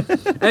probably do.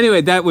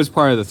 Anyway, that was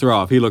part of the throw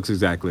off. He looks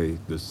exactly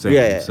the same.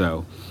 Yeah.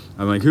 So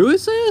I'm like, who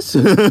is this?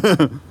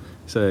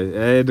 So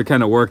I had to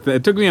kind of work that.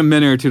 It took me a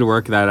minute or two to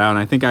work that out, and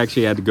I think I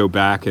actually had to go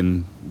back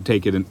and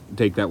take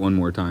that one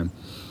more time.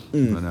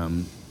 But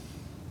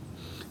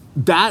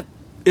that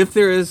if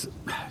there is,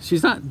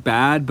 she's not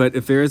bad, but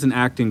if there is an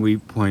acting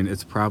weak point,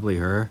 it's probably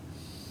her.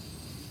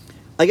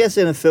 I guess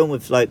in a film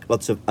with like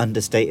lots of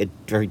understated,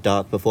 very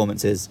dark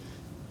performances,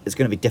 it's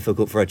going to be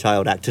difficult for a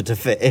child actor to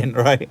fit in,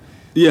 right?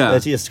 Yeah,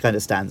 she just kind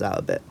of stands out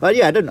a bit. But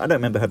yeah, I don't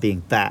remember her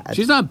being bad.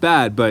 She's not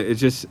bad, but it's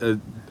just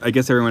I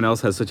guess everyone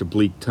else has such a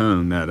bleak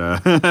tone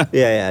that.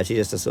 Yeah, she's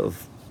just a sort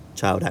of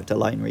child actor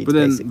line read.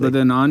 But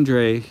then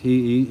Andre,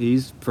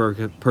 he's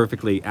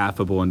perfectly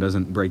affable and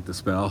doesn't break the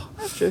spell.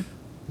 That's true.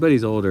 But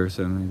he's older,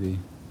 so maybe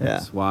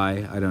that's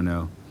why. I don't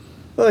know.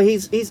 Well,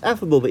 he's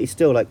affable, but he's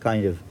still like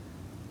kind of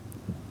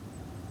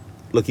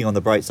looking on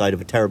the bright side of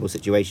a terrible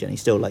situation.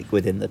 He's still like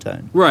within the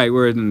tone. Right,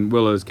 where in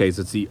Willow's case,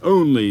 it's the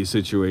only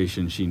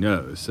situation she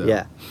knows. So.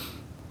 Yeah.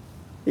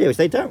 Yeah, which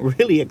they don't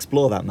really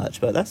explore that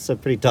much, but that's a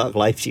pretty dark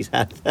life she's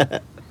had.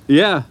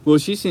 Yeah, well,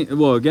 she's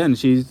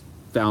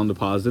found the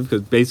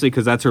positive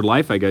because that's her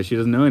life. I guess she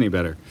doesn't know any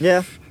better.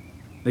 Yeah.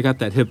 They got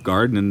that hip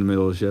garden in the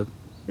middle of the ship.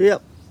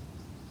 Yep.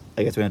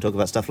 I guess we're going to talk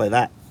about stuff like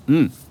that.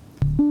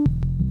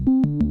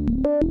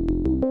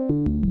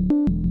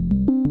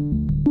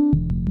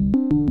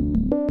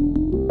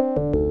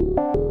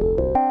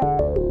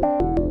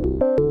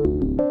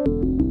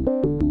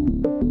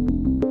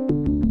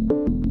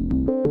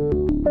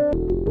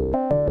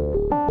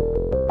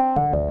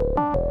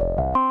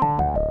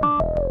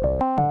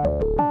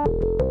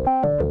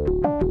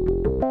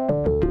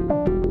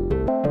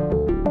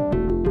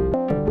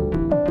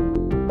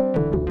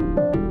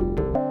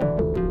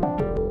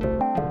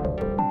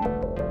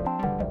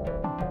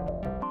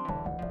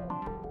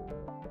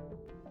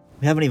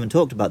 We haven't even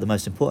talked about the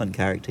most important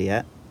character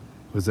yet.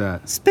 What's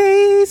that?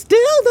 Space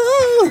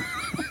Dildo!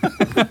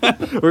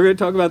 We're going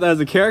to talk about that as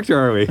a character,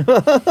 are we?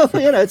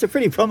 It's a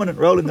pretty prominent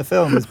role in the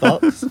film, this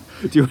box.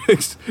 Do you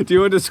want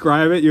to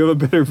describe it? You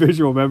have a better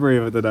visual memory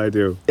of it than I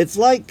do. It's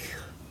like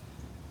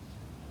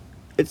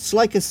a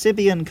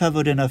Sibian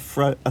covered in a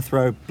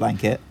throw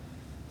blanket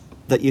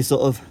that you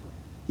sort of...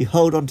 You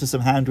hold onto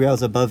some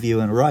handrails above you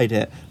and ride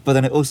it, but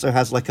then it also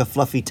has like a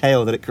fluffy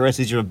tail that it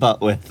caresses your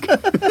butt with.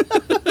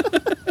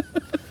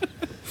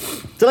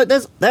 So like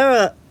there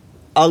are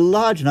a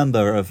large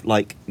number of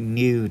like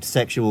nude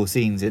sexual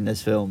scenes in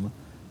this film,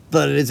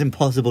 but it is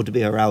impossible to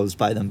be aroused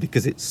by them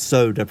because it's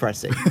so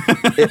depressing.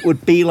 It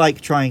would be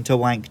like trying to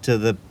wank to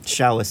the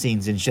shower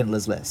scenes in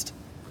Schindler's List.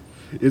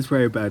 It's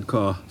very bad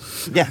call.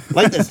 Yeah,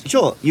 like this.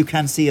 Sure, you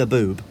can see a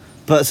boob,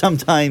 but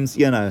sometimes,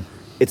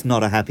 it's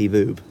not a happy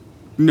boob.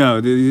 No,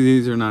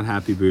 these are not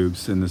happy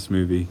boobs in this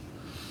movie.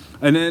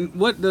 And then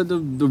what the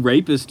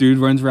rapist dude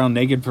runs around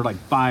naked for like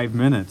 5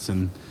 minutes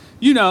and...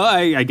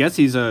 I guess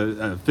he's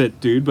a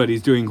fit dude, but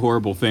he's doing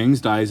horrible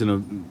things, dies in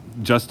a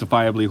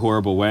justifiably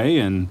horrible way,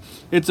 and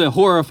it's a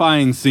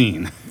horrifying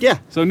scene. Yeah.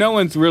 So no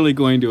one's really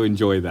going to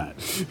enjoy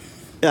that.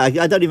 Yeah,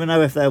 I don't even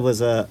know if there was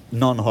a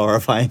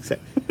non-horrifying scene.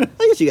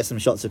 I guess you get some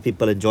shots of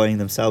people enjoying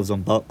themselves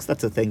on box.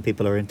 That's a thing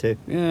people are into.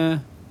 Yeah.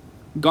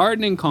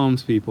 Gardening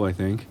calms people, I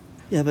think.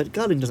 Yeah, but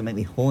gardening doesn't make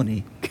me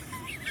horny.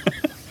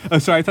 Oh,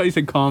 sorry, I thought you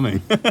said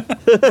calming.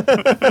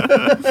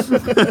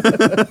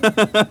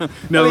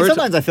 No,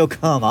 sometimes I feel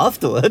calm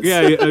afterwards.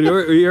 Yeah,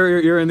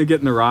 you're into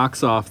getting the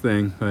rocks off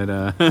thing,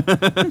 but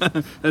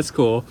that's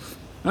cool.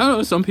 I don't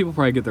know, some people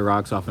probably get the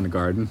rocks off in the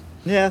garden.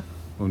 Yeah.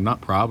 Well,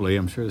 not probably,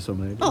 I'm sure there's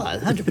somebody. Oh,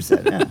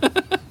 100%, yeah.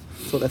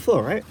 That's what they're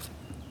for, right?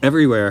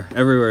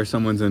 Everywhere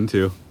someone's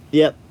into.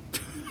 Yep.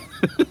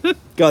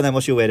 Go on then,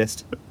 what's your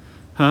weirdest?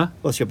 Huh?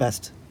 What's your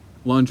best?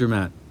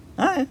 Laundromat.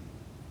 Alright.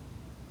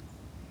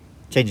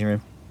 Changing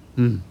room.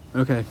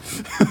 Okay.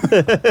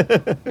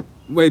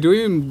 Wait, do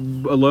we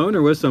even alone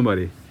or with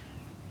somebody?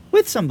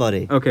 With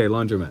somebody. Okay,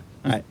 laundromat.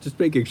 All right. Just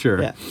making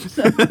sure. Yeah.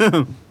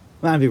 Man,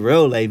 it'd be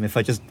real lame if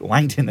I just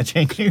wanked in the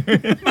changing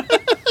room.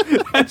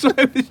 That's why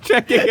I was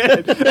checking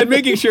in and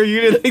making sure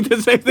you didn't think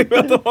the same thing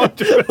about the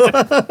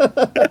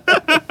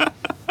laundromat.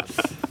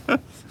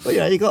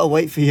 But you got to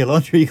wait for your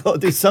laundry. You got to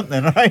do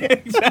something, right?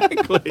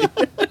 Exactly.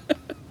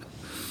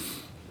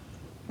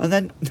 And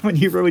then when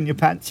you ruin your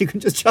pants, you can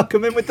just chuck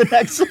them in with the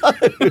next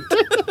load.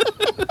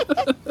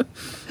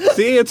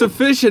 See, it's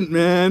efficient,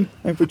 man.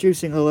 I'm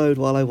producing a load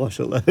while I wash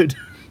a load.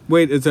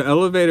 Wait, is the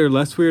elevator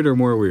less weird or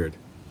more weird?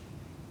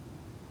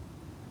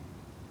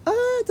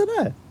 I don't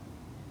know.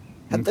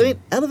 I Okay. mean,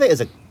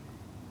 elevators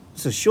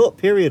it's a short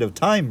period of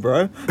time,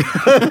 bro.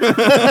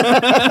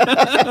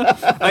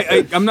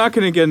 I'm not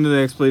going to get into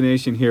the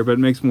explanation here, but it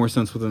makes more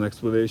sense with an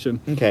explanation.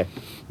 Okay.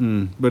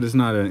 But it's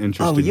not an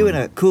interesting Oh, were you one.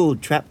 in a cool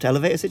trapped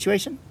elevator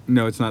situation?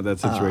 No, it's not that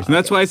situation. Ah,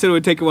 That's why I said it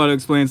would take a while to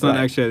explain. It's not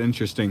Right. actually that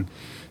interesting.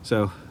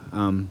 So,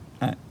 Alright.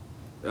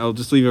 I'll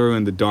just leave everyone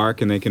in the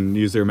dark and they can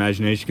use their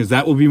imagination because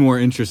that will be more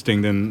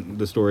interesting than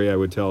the story I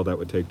would tell. That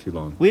would take too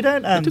long. We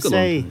don't It took a long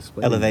say time to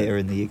explain elevator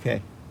in the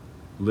UK.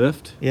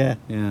 Lift? Yeah.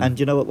 Yeah. And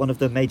do you know what one of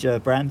the major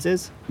brands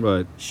is?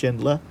 Right.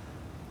 Schindler.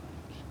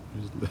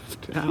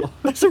 Lift. Ow.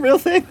 That's a real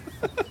thing.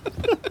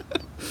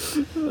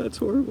 That's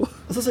horrible.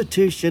 There's also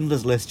 2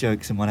 Schindler's List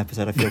jokes in one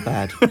episode. I feel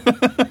bad.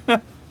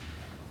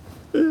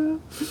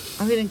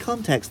 I mean, in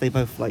context, they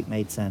both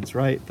made sense,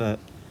 right? But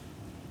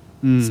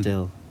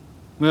still.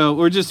 Well,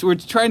 we're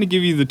trying to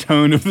give you the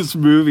tone of this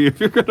movie if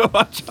you're going to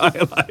watch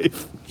High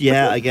Life.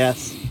 Yeah, I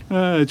guess.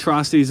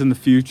 Atrocities in the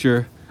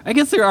future. I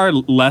guess there are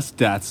less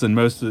deaths than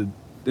most of the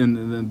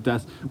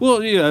deaths. Well,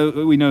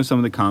 we know some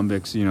of the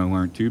convicts,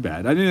 weren't too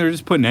bad. I think they're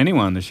just putting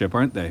anyone on the ship,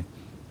 aren't they?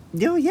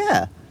 Oh,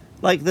 yeah.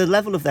 The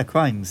level of their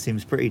crimes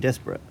seems pretty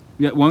disparate.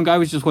 Yeah, one guy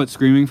was just,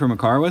 screaming from a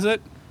car, was it?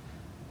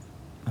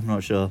 I'm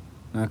not sure.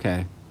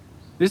 Okay.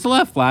 There's a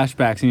lot of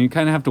flashbacks, and you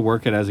kind of have to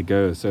work it as it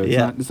goes. So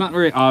it's not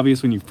very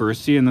obvious when you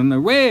first see it, and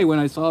then when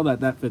I saw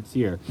that fits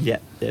here. Yeah.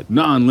 Yep.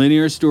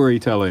 Non-linear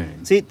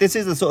storytelling. See, this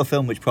is the sort of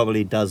film which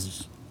probably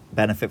does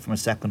benefit from a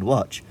second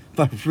watch,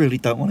 but I really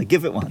don't want to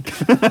give it one.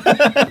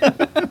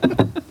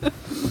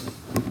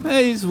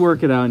 Hey, you just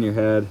work it out in your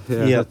head.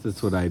 Yeah, Yep.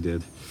 that's what I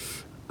did.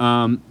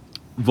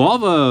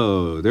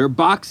 Volvo. They're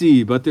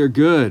boxy, but they're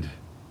good.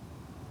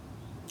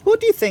 What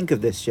do you think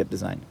of this ship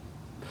design?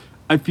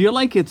 I feel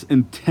like it's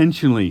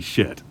intentionally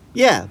shit.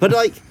 Yeah, but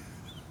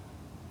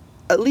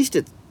at least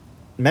it's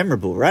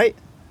memorable, right?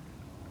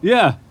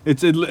 Yeah,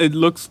 it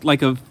looks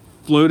like a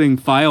floating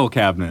file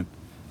cabinet.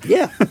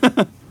 Yeah.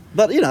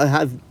 But,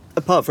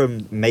 apart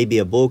from maybe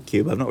a Borg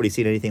cube, I've not really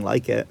seen anything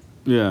like it.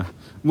 Yeah.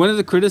 One of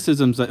the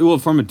criticisms,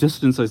 from a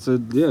distance, I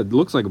said, yeah, it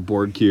looks like a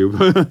board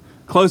cube.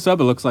 Close up,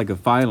 it looks like a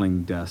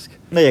filing desk.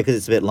 No, yeah, because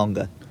it's a bit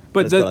longer.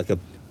 But it's got a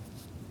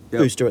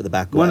booster at the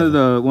back. One of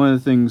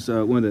the things,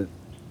 one of the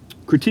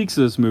critiques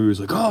of this movie was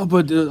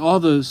but all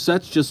the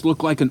sets just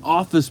look like an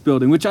office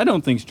building, which I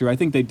don't think is true. I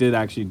think they did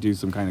actually do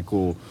some kind of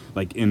cool,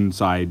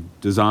 inside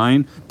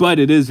design, but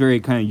it is very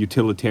kind of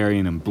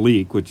utilitarian and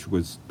bleak, which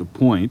was the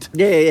point.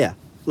 Yeah.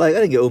 I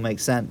think it all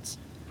makes sense.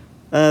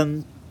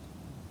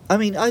 I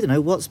mean, I don't know,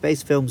 what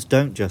space films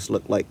don't just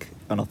look like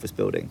an office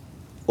building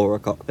or a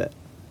cockpit?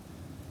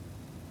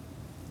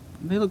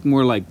 They look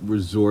more like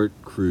resort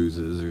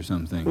cruises or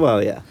something.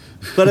 Well, yeah.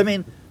 But I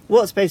mean,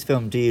 what space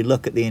film do you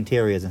look at the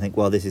interiors and think,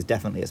 well, this is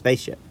definitely a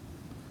spaceship?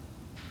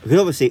 Because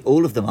obviously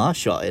all of them are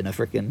shot in a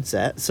freaking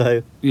set,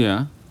 so...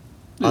 Yeah.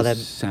 Are There's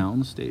there-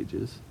 sound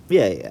stages.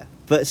 Yeah.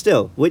 But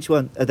still, which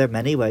one... Are there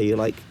many where you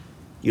look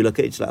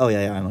at it, just oh,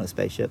 yeah, I'm on a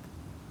spaceship?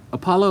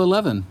 Apollo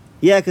 11.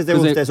 Yeah, because they're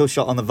 'Cause all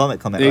shot on the Vomit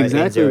Comet, right?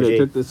 Exactly. In They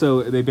zero G. took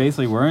so they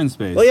basically were in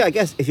space. Well, yeah, I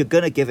guess if you're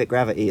going to give it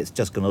gravity, it's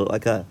just going to look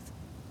like Earth.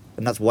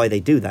 And that's why they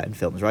do that in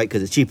films, right?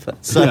 Because it's cheaper.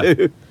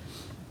 So,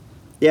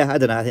 yeah, I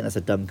don't know. I think that's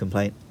a dumb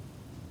complaint.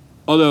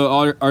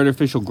 Although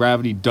artificial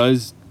gravity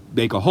does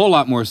make a whole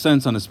lot more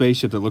sense on a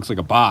spaceship that looks like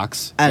a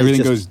box. And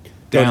Everything it's goes just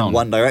going down. in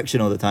one direction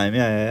all the time.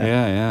 Yeah.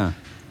 Yeah.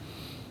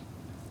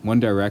 One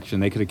Direction.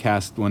 They could have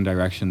cast One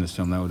Direction in this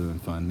film. That would have been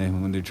fun.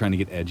 When they're trying to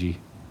get edgy.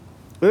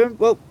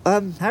 Well,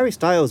 Harry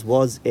Styles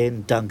was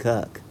in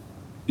Dunkirk.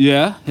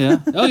 Yeah.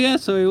 Oh, yeah,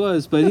 so he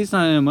was. But he's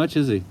not in it much,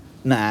 is he?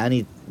 Nah, and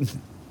he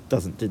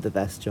doesn't do the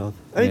best job.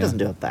 I mean, he Yeah. doesn't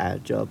do a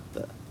bad job,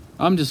 but...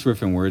 I'm just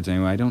riffing words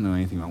anyway. I don't know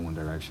anything about One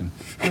Direction.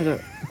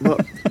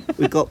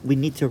 We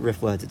need to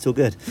riff words. It's all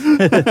good.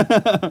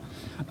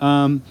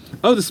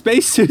 The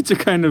spacesuits are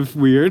kind of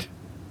weird.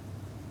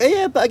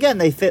 Yeah, but again,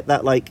 they fit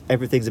that,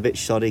 everything's a bit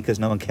shoddy because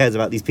no one cares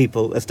about these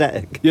people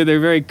aesthetic. Yeah,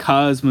 they're very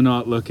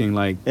cosmonaut looking,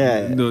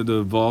 Yeah.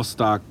 the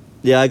Volstock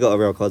Yeah, I got a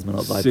real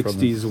cosmonaut vibe from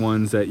them. 60s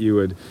ones that you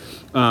would.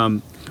 I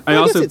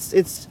guess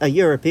it's a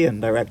European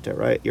director,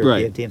 right?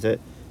 European team, so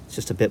it's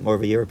just a bit more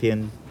of a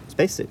European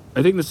spacesuit.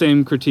 I think the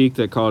same critique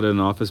that called it an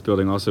office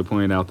building also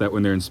pointed out that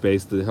when they're in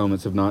space, the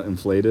helmets have not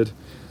inflated.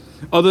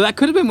 Although that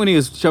could have been when he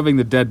was shoving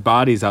the dead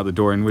bodies out the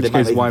door, in which There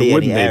might case, not why even be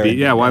wouldn't any they air be? in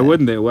Yeah, them, why yeah.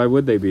 wouldn't they? Why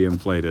would they be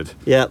inflated?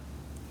 Yeah.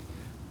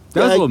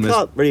 That was a I little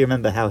can't really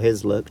remember how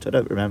his looked. I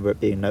don't remember it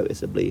being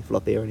noticeably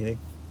floppy or anything.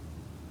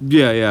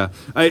 Yeah.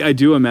 I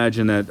do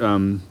imagine that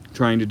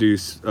trying to do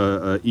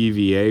a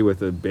EVA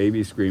with a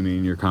baby screaming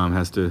in your comm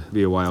has to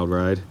be a wild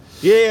ride.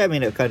 Yeah, I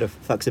mean, it kind of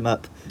fucks him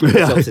up.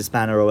 Yeah. Stops his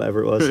spanner or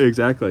whatever it was.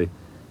 Exactly.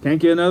 Can't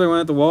get another one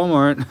at the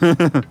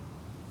Walmart.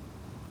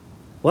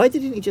 Why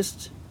didn't he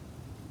just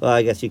Well,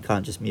 I guess you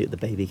can't just mute the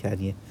baby, can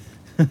you?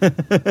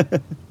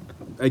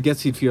 I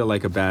guess he'd feel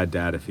like a bad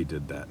dad if he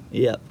did that.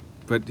 Yep.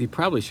 But he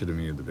probably should have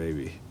muted the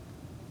baby.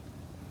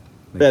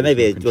 But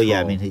maybe, there's well,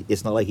 yeah, I control. mean,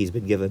 it's not like he's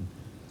been given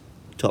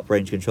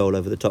top-range control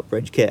over the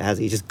top-range kit, has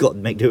he? He's just got to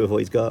make do with what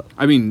he's got.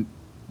 I mean,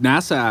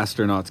 NASA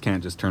astronauts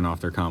can't just turn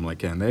off their comm,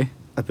 can they?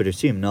 I would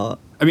assume not.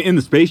 I mean, in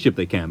the spaceship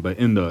they can, but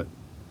in the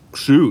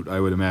suit, I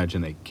would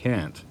imagine they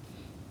can't.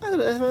 I don't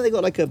know, haven't they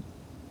got like a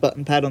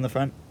button pad on the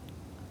front?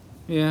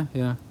 Yeah.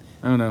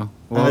 I don't know.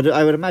 Well,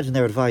 I would imagine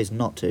they're advised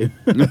not to.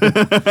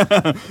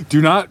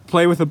 do not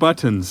play with the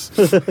buttons,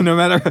 no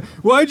matter...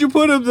 Why'd you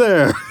put them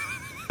there?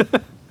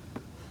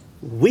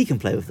 We can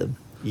play with them.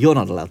 You're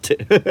not allowed to.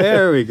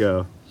 There we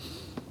go.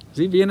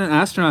 See, being an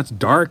astronaut's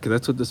dark.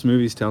 That's what this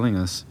movie's telling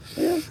us.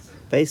 Yeah.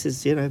 Space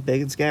is,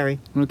 big and scary.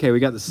 Okay, we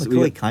got the...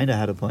 McCoy kind of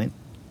had a point.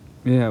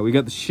 Yeah, we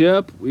got the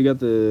ship. We got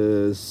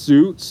the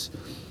suits.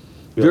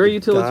 We got Very the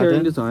utilitarian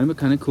garden. design, but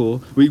kind of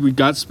cool. We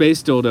got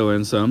Space Dildo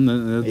in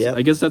some. Yep.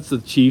 I guess that's the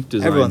chief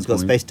design Everyone's got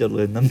point. space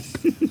dildo in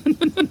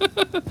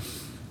them.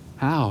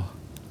 How?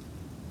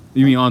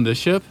 You mean on this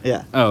ship?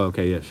 Yeah. Oh,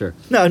 okay, yeah, sure.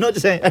 No, not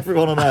just saying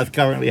everyone on Earth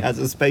currently has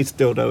a space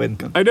dildo in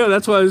them. I know,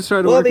 that's why I was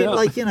trying to Well, I work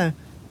mean, out.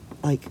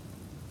 like,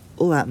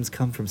 all atoms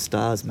come from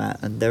stars,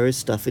 Matt, and there is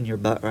stuff in your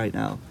butt right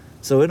now.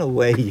 So in a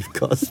way, you've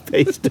got a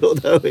space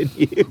dildo in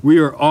you. We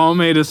are all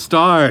made of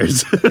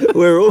stars.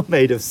 We're all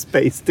made of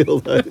space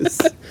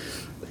dildos.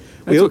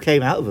 We all what-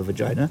 came out of a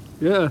vagina.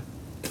 Yeah.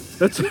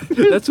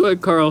 That's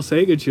what Carl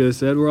Sagan should have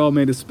said. We're all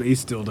made of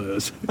space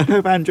dildos. I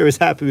hope Andrew is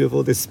happy with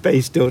all this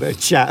space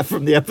dildo chat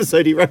from the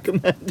episode he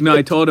recommended. No,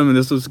 I told him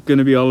this was going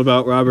to be all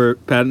about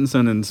Robert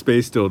Pattinson and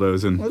space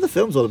dildos, and Well, the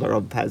film's all about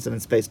Robert Pattinson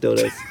and space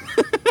dildos.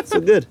 So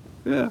good.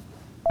 yeah.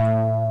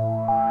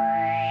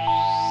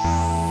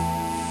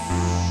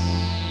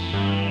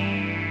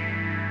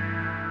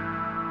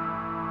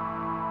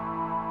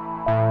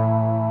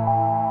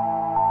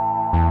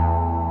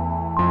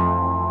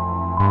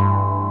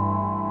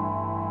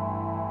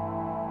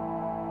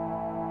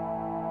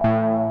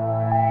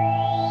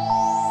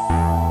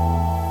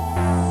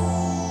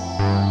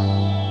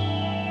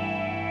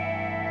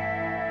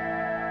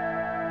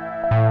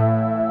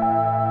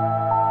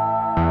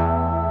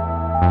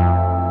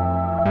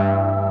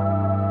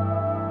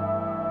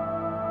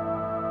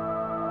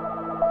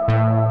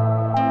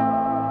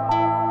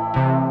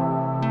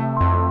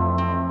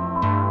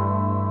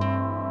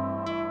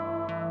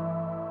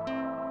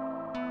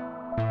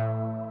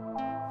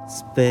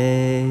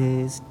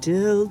 Space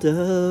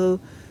dildo,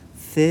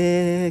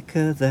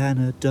 thicker than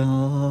a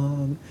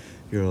dong.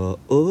 You're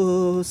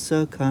oh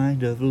so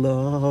kind of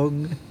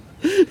long.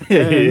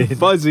 And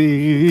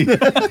fuzzy.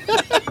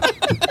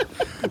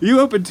 You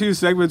opened 2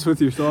 segments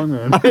with your song,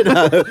 man. I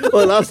know.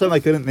 Well, last time I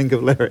couldn't think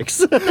of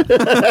lyrics.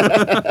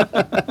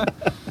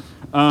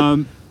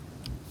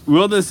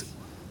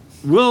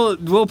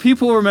 Will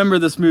people remember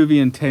this movie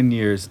in 10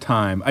 years'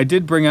 time? I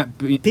did bring up...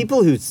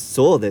 People who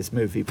saw this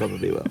movie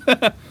probably will.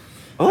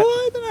 Oh,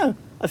 I don't know.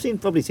 I've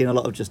probably seen a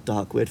lot of just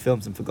dark, weird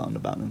films and forgotten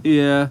about them.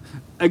 Yeah,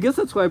 I guess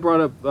that's why I brought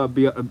up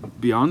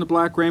Beyond the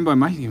Black Rainbow. I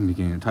might even be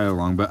getting the title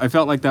wrong, but I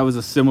felt like that was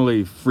a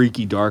similarly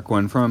freaky, dark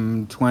one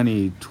from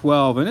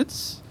 2012, and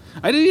it's...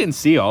 I didn't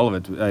see all of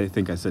it, I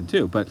think I said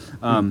too, but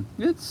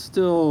it's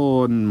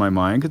still in my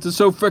mind because it's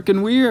so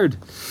freaking weird.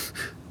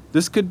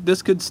 This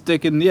could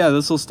stick in... Yeah,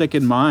 this will stick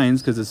in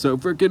minds because it's so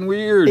freaking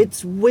weird.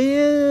 It's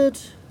weird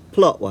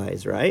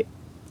plot-wise, right?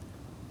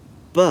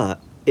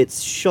 But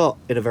it's shot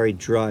in a very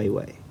dry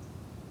way.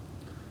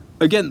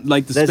 Again,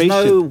 like the There's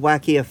spaceship... no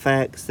wacky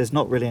effects. There's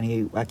not really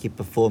any wacky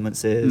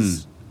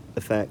performances,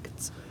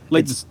 effects.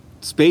 Like It's-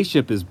 the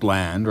spaceship is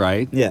bland,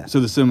 right? Yeah. So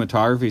the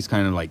cinematography is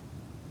kind of like,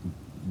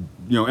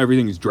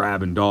 everything is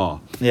drab and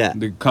dull. Yeah.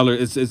 The color,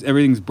 it's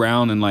everything's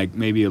brown and like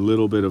maybe a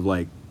little bit of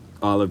like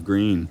olive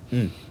green.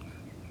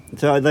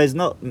 So there's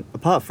not,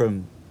 apart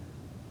from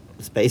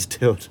Space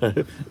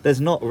Dildo, there's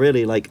not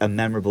really like a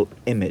memorable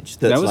image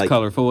that's That was like...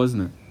 colorful,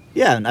 wasn't it?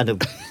 Yeah, and a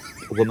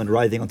woman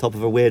writhing on top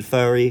of a weird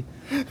furry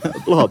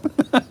blob.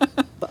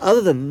 But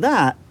other than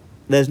that,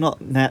 there's not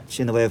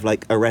much in the way of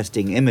like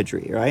arresting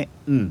imagery, right?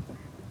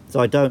 So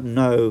I don't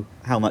know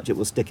how much it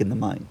will stick in the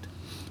mind.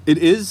 It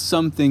is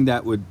something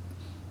that would,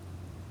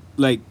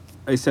 like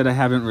I said, I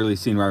haven't really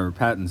seen Robert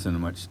Pattinson in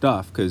much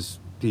stuff because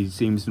he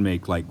seems to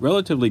make like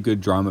relatively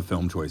good drama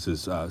film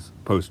choices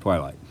post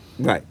Twilight.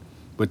 Right.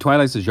 But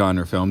Twilight's a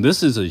genre film.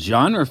 This is a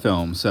genre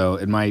film, so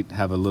it might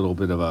have a little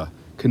bit of a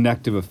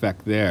connective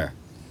effect there.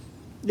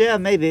 Yeah,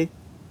 maybe.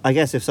 I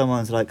guess if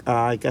someone's like,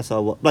 I guess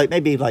I'll... Like,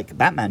 maybe like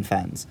Batman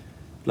fans.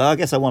 Like, I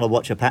guess I want to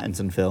watch a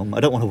Pattinson film. I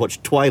don't want to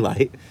watch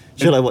Twilight.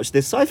 Should I watch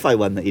this sci-fi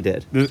one that he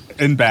did?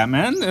 And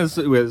Batman, as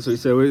we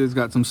said, it's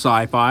got some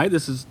sci-fi.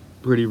 This is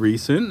pretty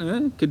recent.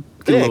 It could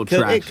get a little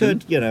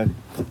traction. It could,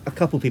 a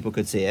couple people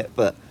could see it.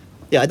 But,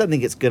 yeah, I don't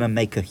think it's going to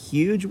make a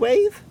huge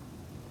wave.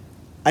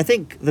 I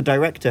think the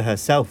director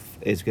herself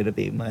is going to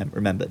be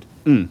remembered.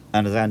 And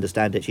as I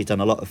understand it, she's done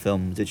a lot of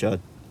films which are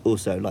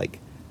also, like,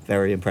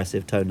 very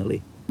impressive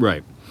tonally.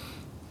 Right.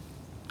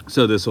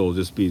 So this will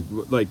just be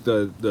like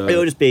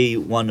It'll just be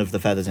one of the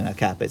feathers in our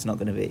cap. It's not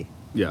going to be.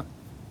 Yeah.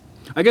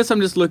 I guess I'm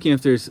just looking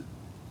if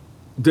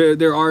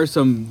there are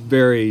some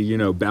very,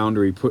 a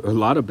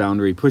lot of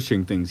boundary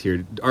pushing things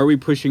here. Are we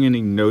pushing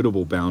any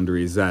notable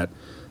boundaries that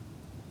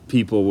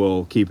people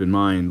will keep in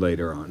mind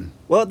later on?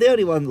 Well, the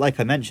only one, like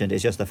I mentioned,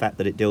 is just the fact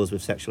that it deals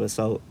with sexual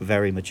assault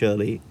very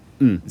maturely,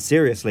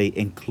 seriously,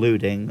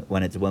 including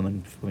when it's a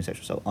woman performing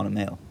sexual assault on a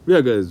male. Yeah,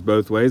 it goes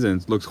both ways, and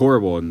it looks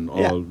horrible in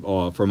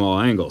all from all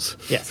angles.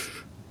 Yes.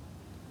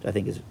 I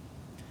think is.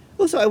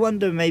 Also, I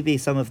wonder maybe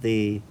some of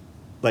the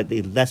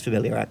less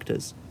familiar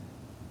actors.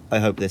 I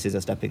hope this is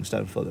a stepping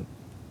stone for them.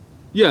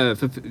 Yeah,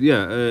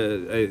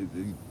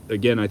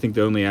 again, I think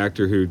the only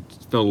actor who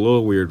felt a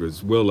little weird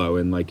was Willow,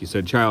 and like you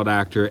said, child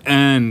actor,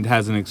 and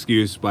has an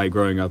excuse by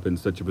growing up in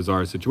such a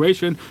bizarre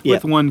situation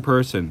with one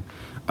person.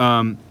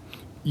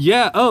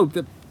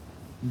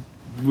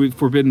 With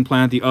Forbidden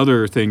Planet, the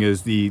other thing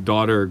is the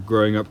daughter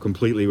growing up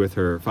completely with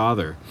her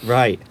father.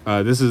 Right.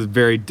 This is a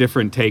very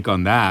different take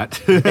on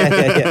that.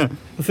 yeah.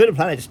 Forbidden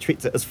Planet just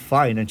treats it as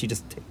fine, and she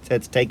just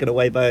gets taken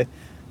away by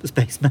the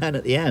spaceman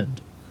at the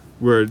end.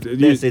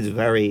 This is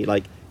very,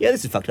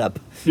 this is fucked up.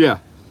 Yeah.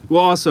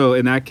 Well, also,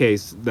 in that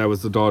case, that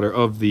was the daughter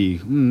of the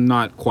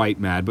not quite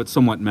mad, but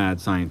somewhat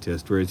mad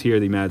scientist, whereas here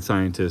the mad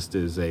scientist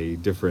is a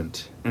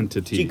different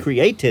entity. She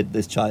created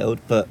this child,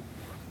 but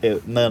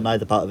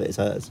neither part of it is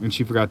hers. And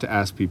she forgot to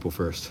ask people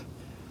first.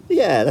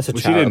 Yeah, that's a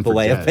charitable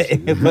way of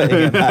putting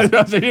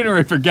it. She didn't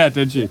really forget,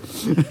 did she?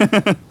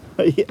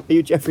 Are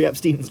you Jeffrey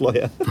Epstein's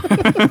lawyer?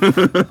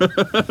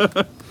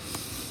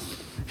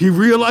 He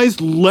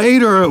realized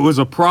later it was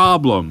a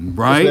problem,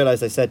 right? I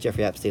realized I said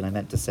Jeffrey Epstein. I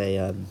meant to say,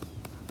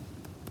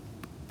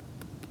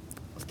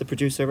 what's the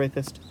producer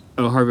rapist?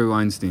 Oh, Harvey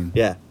Weinstein.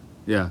 Yeah.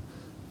 Yeah.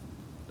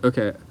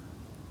 Okay.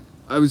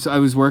 I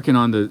was working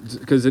on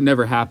because it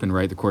never happened,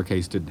 right? The court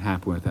case didn't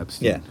happen with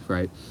Epstein,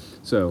 right?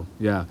 So,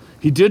 yeah.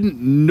 He didn't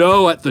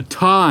know at the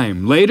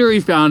time. Later he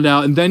found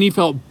out, and then he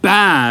felt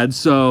bad,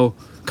 so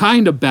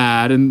kind of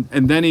bad, and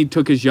then he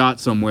took his yacht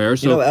somewhere,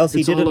 so you know what else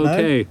he didn't know?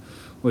 Okay.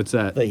 What's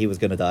that? That he was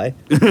going to die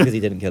because he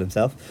didn't kill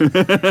himself.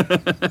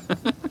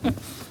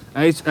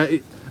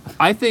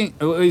 I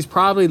think he's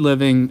probably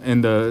living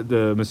in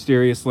the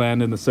mysterious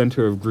land in the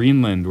center of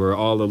Greenland where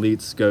all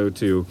elites go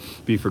to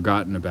be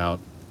forgotten about.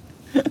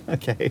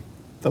 Okay.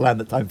 The land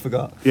that time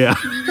forgot. Yeah.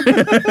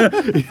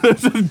 He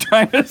lives with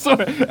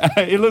dinosaurs.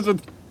 He lives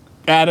with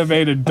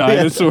animated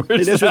dinosaurs.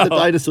 He lives with the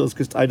dinosaurs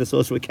because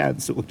dinosaurs were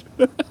cancelled.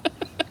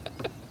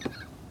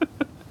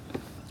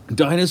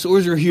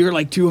 Dinosaurs were here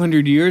like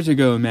 200 years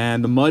ago,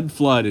 man. The mud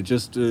flood, it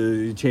just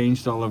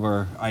changed all of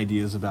our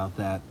ideas about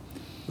that.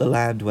 The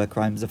land where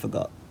crimes are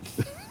forgot.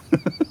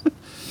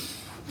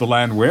 The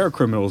land where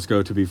criminals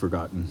go to be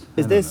forgotten.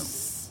 Is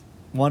this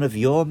one of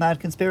your mad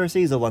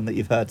conspiracies or one that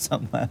you've heard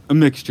somewhere? A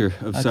mixture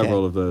of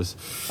several of those.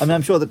 I mean,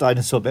 I'm sure the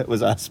dinosaur bit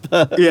was us,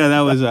 but... Yeah,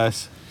 that was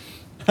us.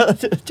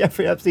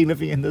 Jeffrey Epstein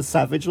living in the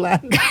savage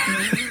land.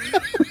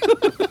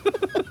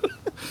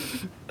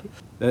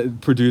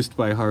 Produced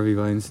by Harvey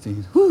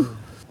Weinstein. Whew.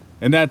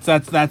 And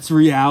that's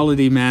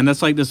reality, man.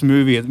 That's like this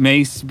movie. It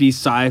may be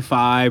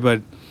sci-fi,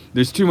 but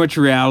there's too much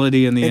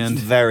reality in the end.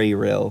 It's very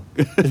real.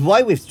 It's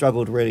why we've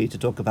struggled really to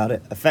talk about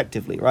it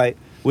effectively, right?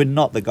 We're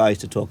not the guys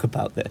to talk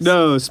about this.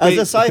 No, as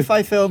a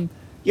sci-fi film,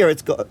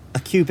 it's got a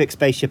cubic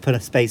spaceship and a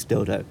space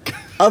dildo.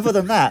 Other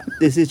than that,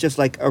 this is just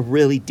like a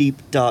really deep,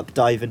 dark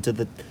dive into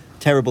the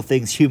terrible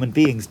things human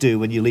beings do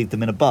when you leave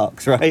them in a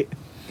box, right?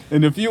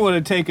 And if you want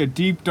to take a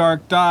deep,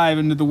 dark dive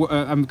into the...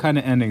 I'm kind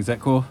of ending. Is that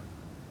cool?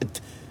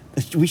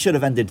 We should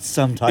have ended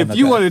some time ago. If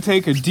you want to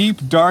take a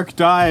deep, dark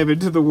dive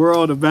into the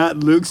world of Matt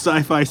and Luke's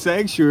Sci-Fi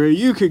Sanctuary,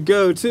 you could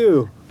go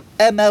to...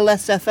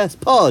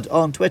 MLSFS Pod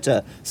on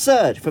Twitter.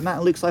 Search for Matt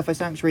and Luke's Sci-Fi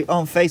Sanctuary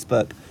on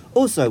Facebook.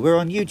 Also, we're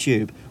on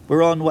YouTube.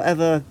 We're on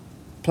whatever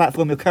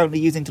platform you're currently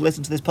using to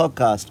listen to this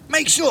podcast.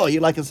 Make sure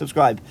you like and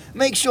subscribe.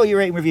 Make sure you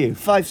rate and review.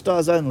 5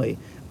 stars only.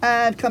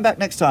 And come back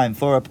next time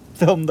for a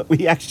film that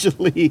we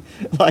actually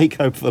like,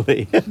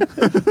 hopefully.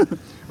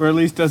 Or at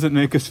least doesn't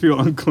make us feel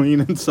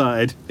unclean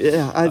inside.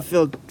 Yeah, I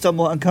feel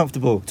somewhat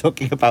uncomfortable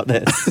talking about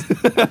this.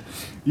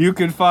 You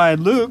can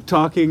find Luke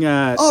talking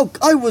at... Oh,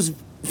 I was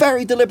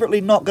very deliberately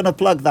not going to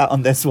plug that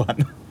on this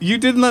one. You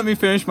didn't let me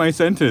finish my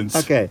sentence.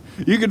 Okay.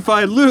 You can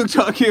find Luke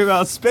talking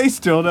about space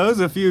dildos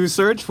if you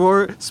search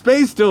for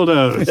space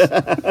dildos.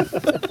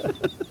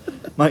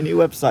 My new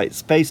website,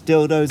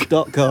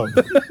 spacedildos.com.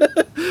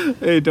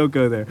 Hey, don't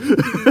go there.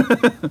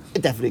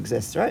 It definitely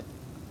exists, right?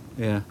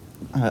 Yeah.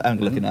 I'm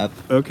looking it up.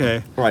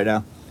 Okay. Right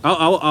now.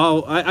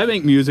 I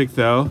make music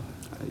though.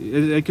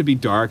 It could be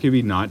dark. It could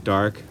be not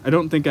dark. I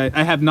don't think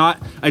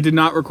I did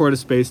not record a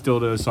Space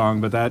Dildo song,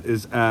 but that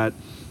is at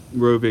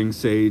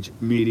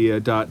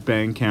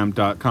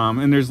rovingsagemedia.bandcamp.com,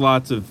 and there's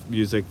lots of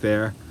music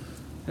there.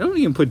 I don't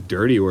even put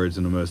dirty words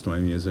into most of my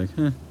music.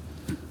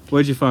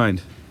 What'd you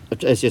find?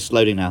 It's just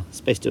loading now.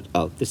 Space dildo.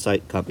 Oh, this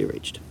site can't be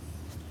reached.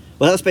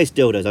 Well, that's Space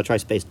Dildos. I'll try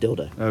Space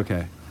Dildo.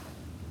 Okay.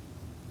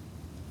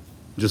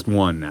 Just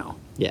one now.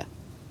 Yeah.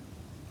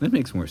 That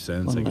makes more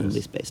sense, I guess.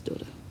 Only Space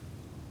Dildo.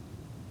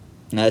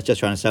 No, it's just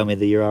trying to sell me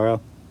the URL.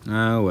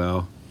 Oh,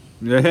 well.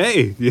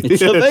 Hey!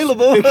 It's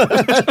available!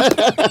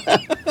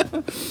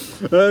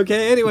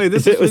 Okay, anyway,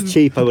 this If it was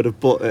cheap, I would have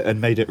bought it and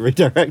made it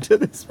redirect to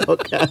this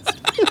podcast.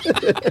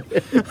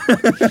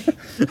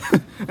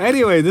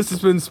 Anyway, this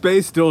has been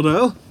Space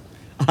Dildo.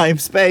 I'm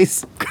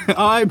Space.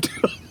 I'm...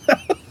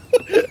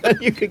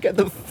 And you can get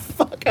the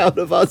fuck out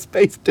of our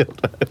Space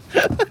Dildo.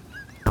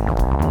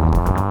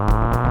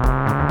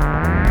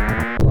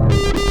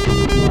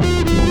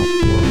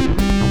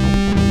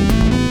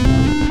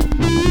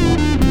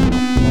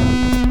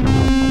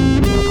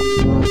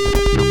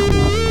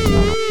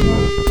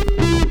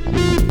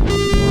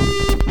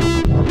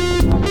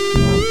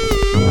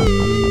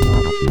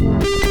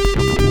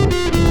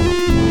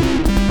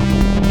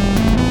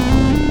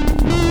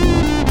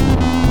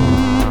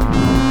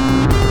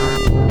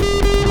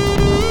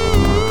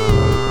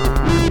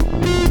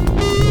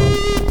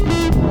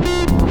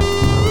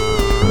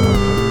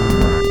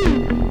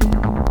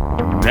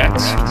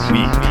 Next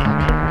week,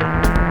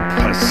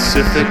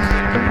 Pacific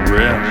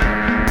Rim.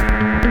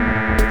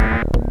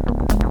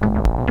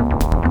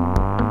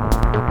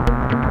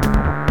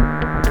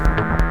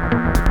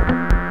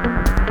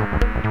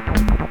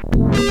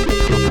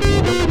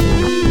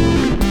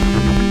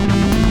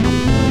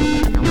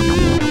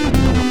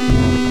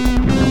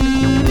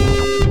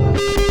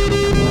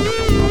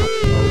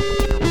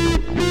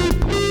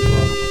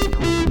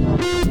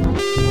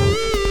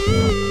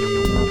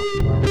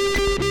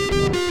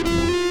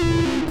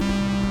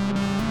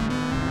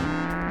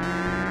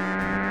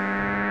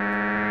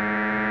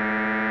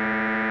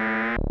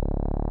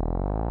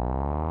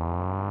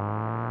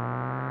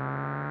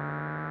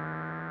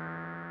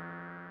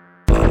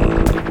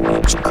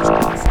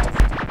 Witchcraft.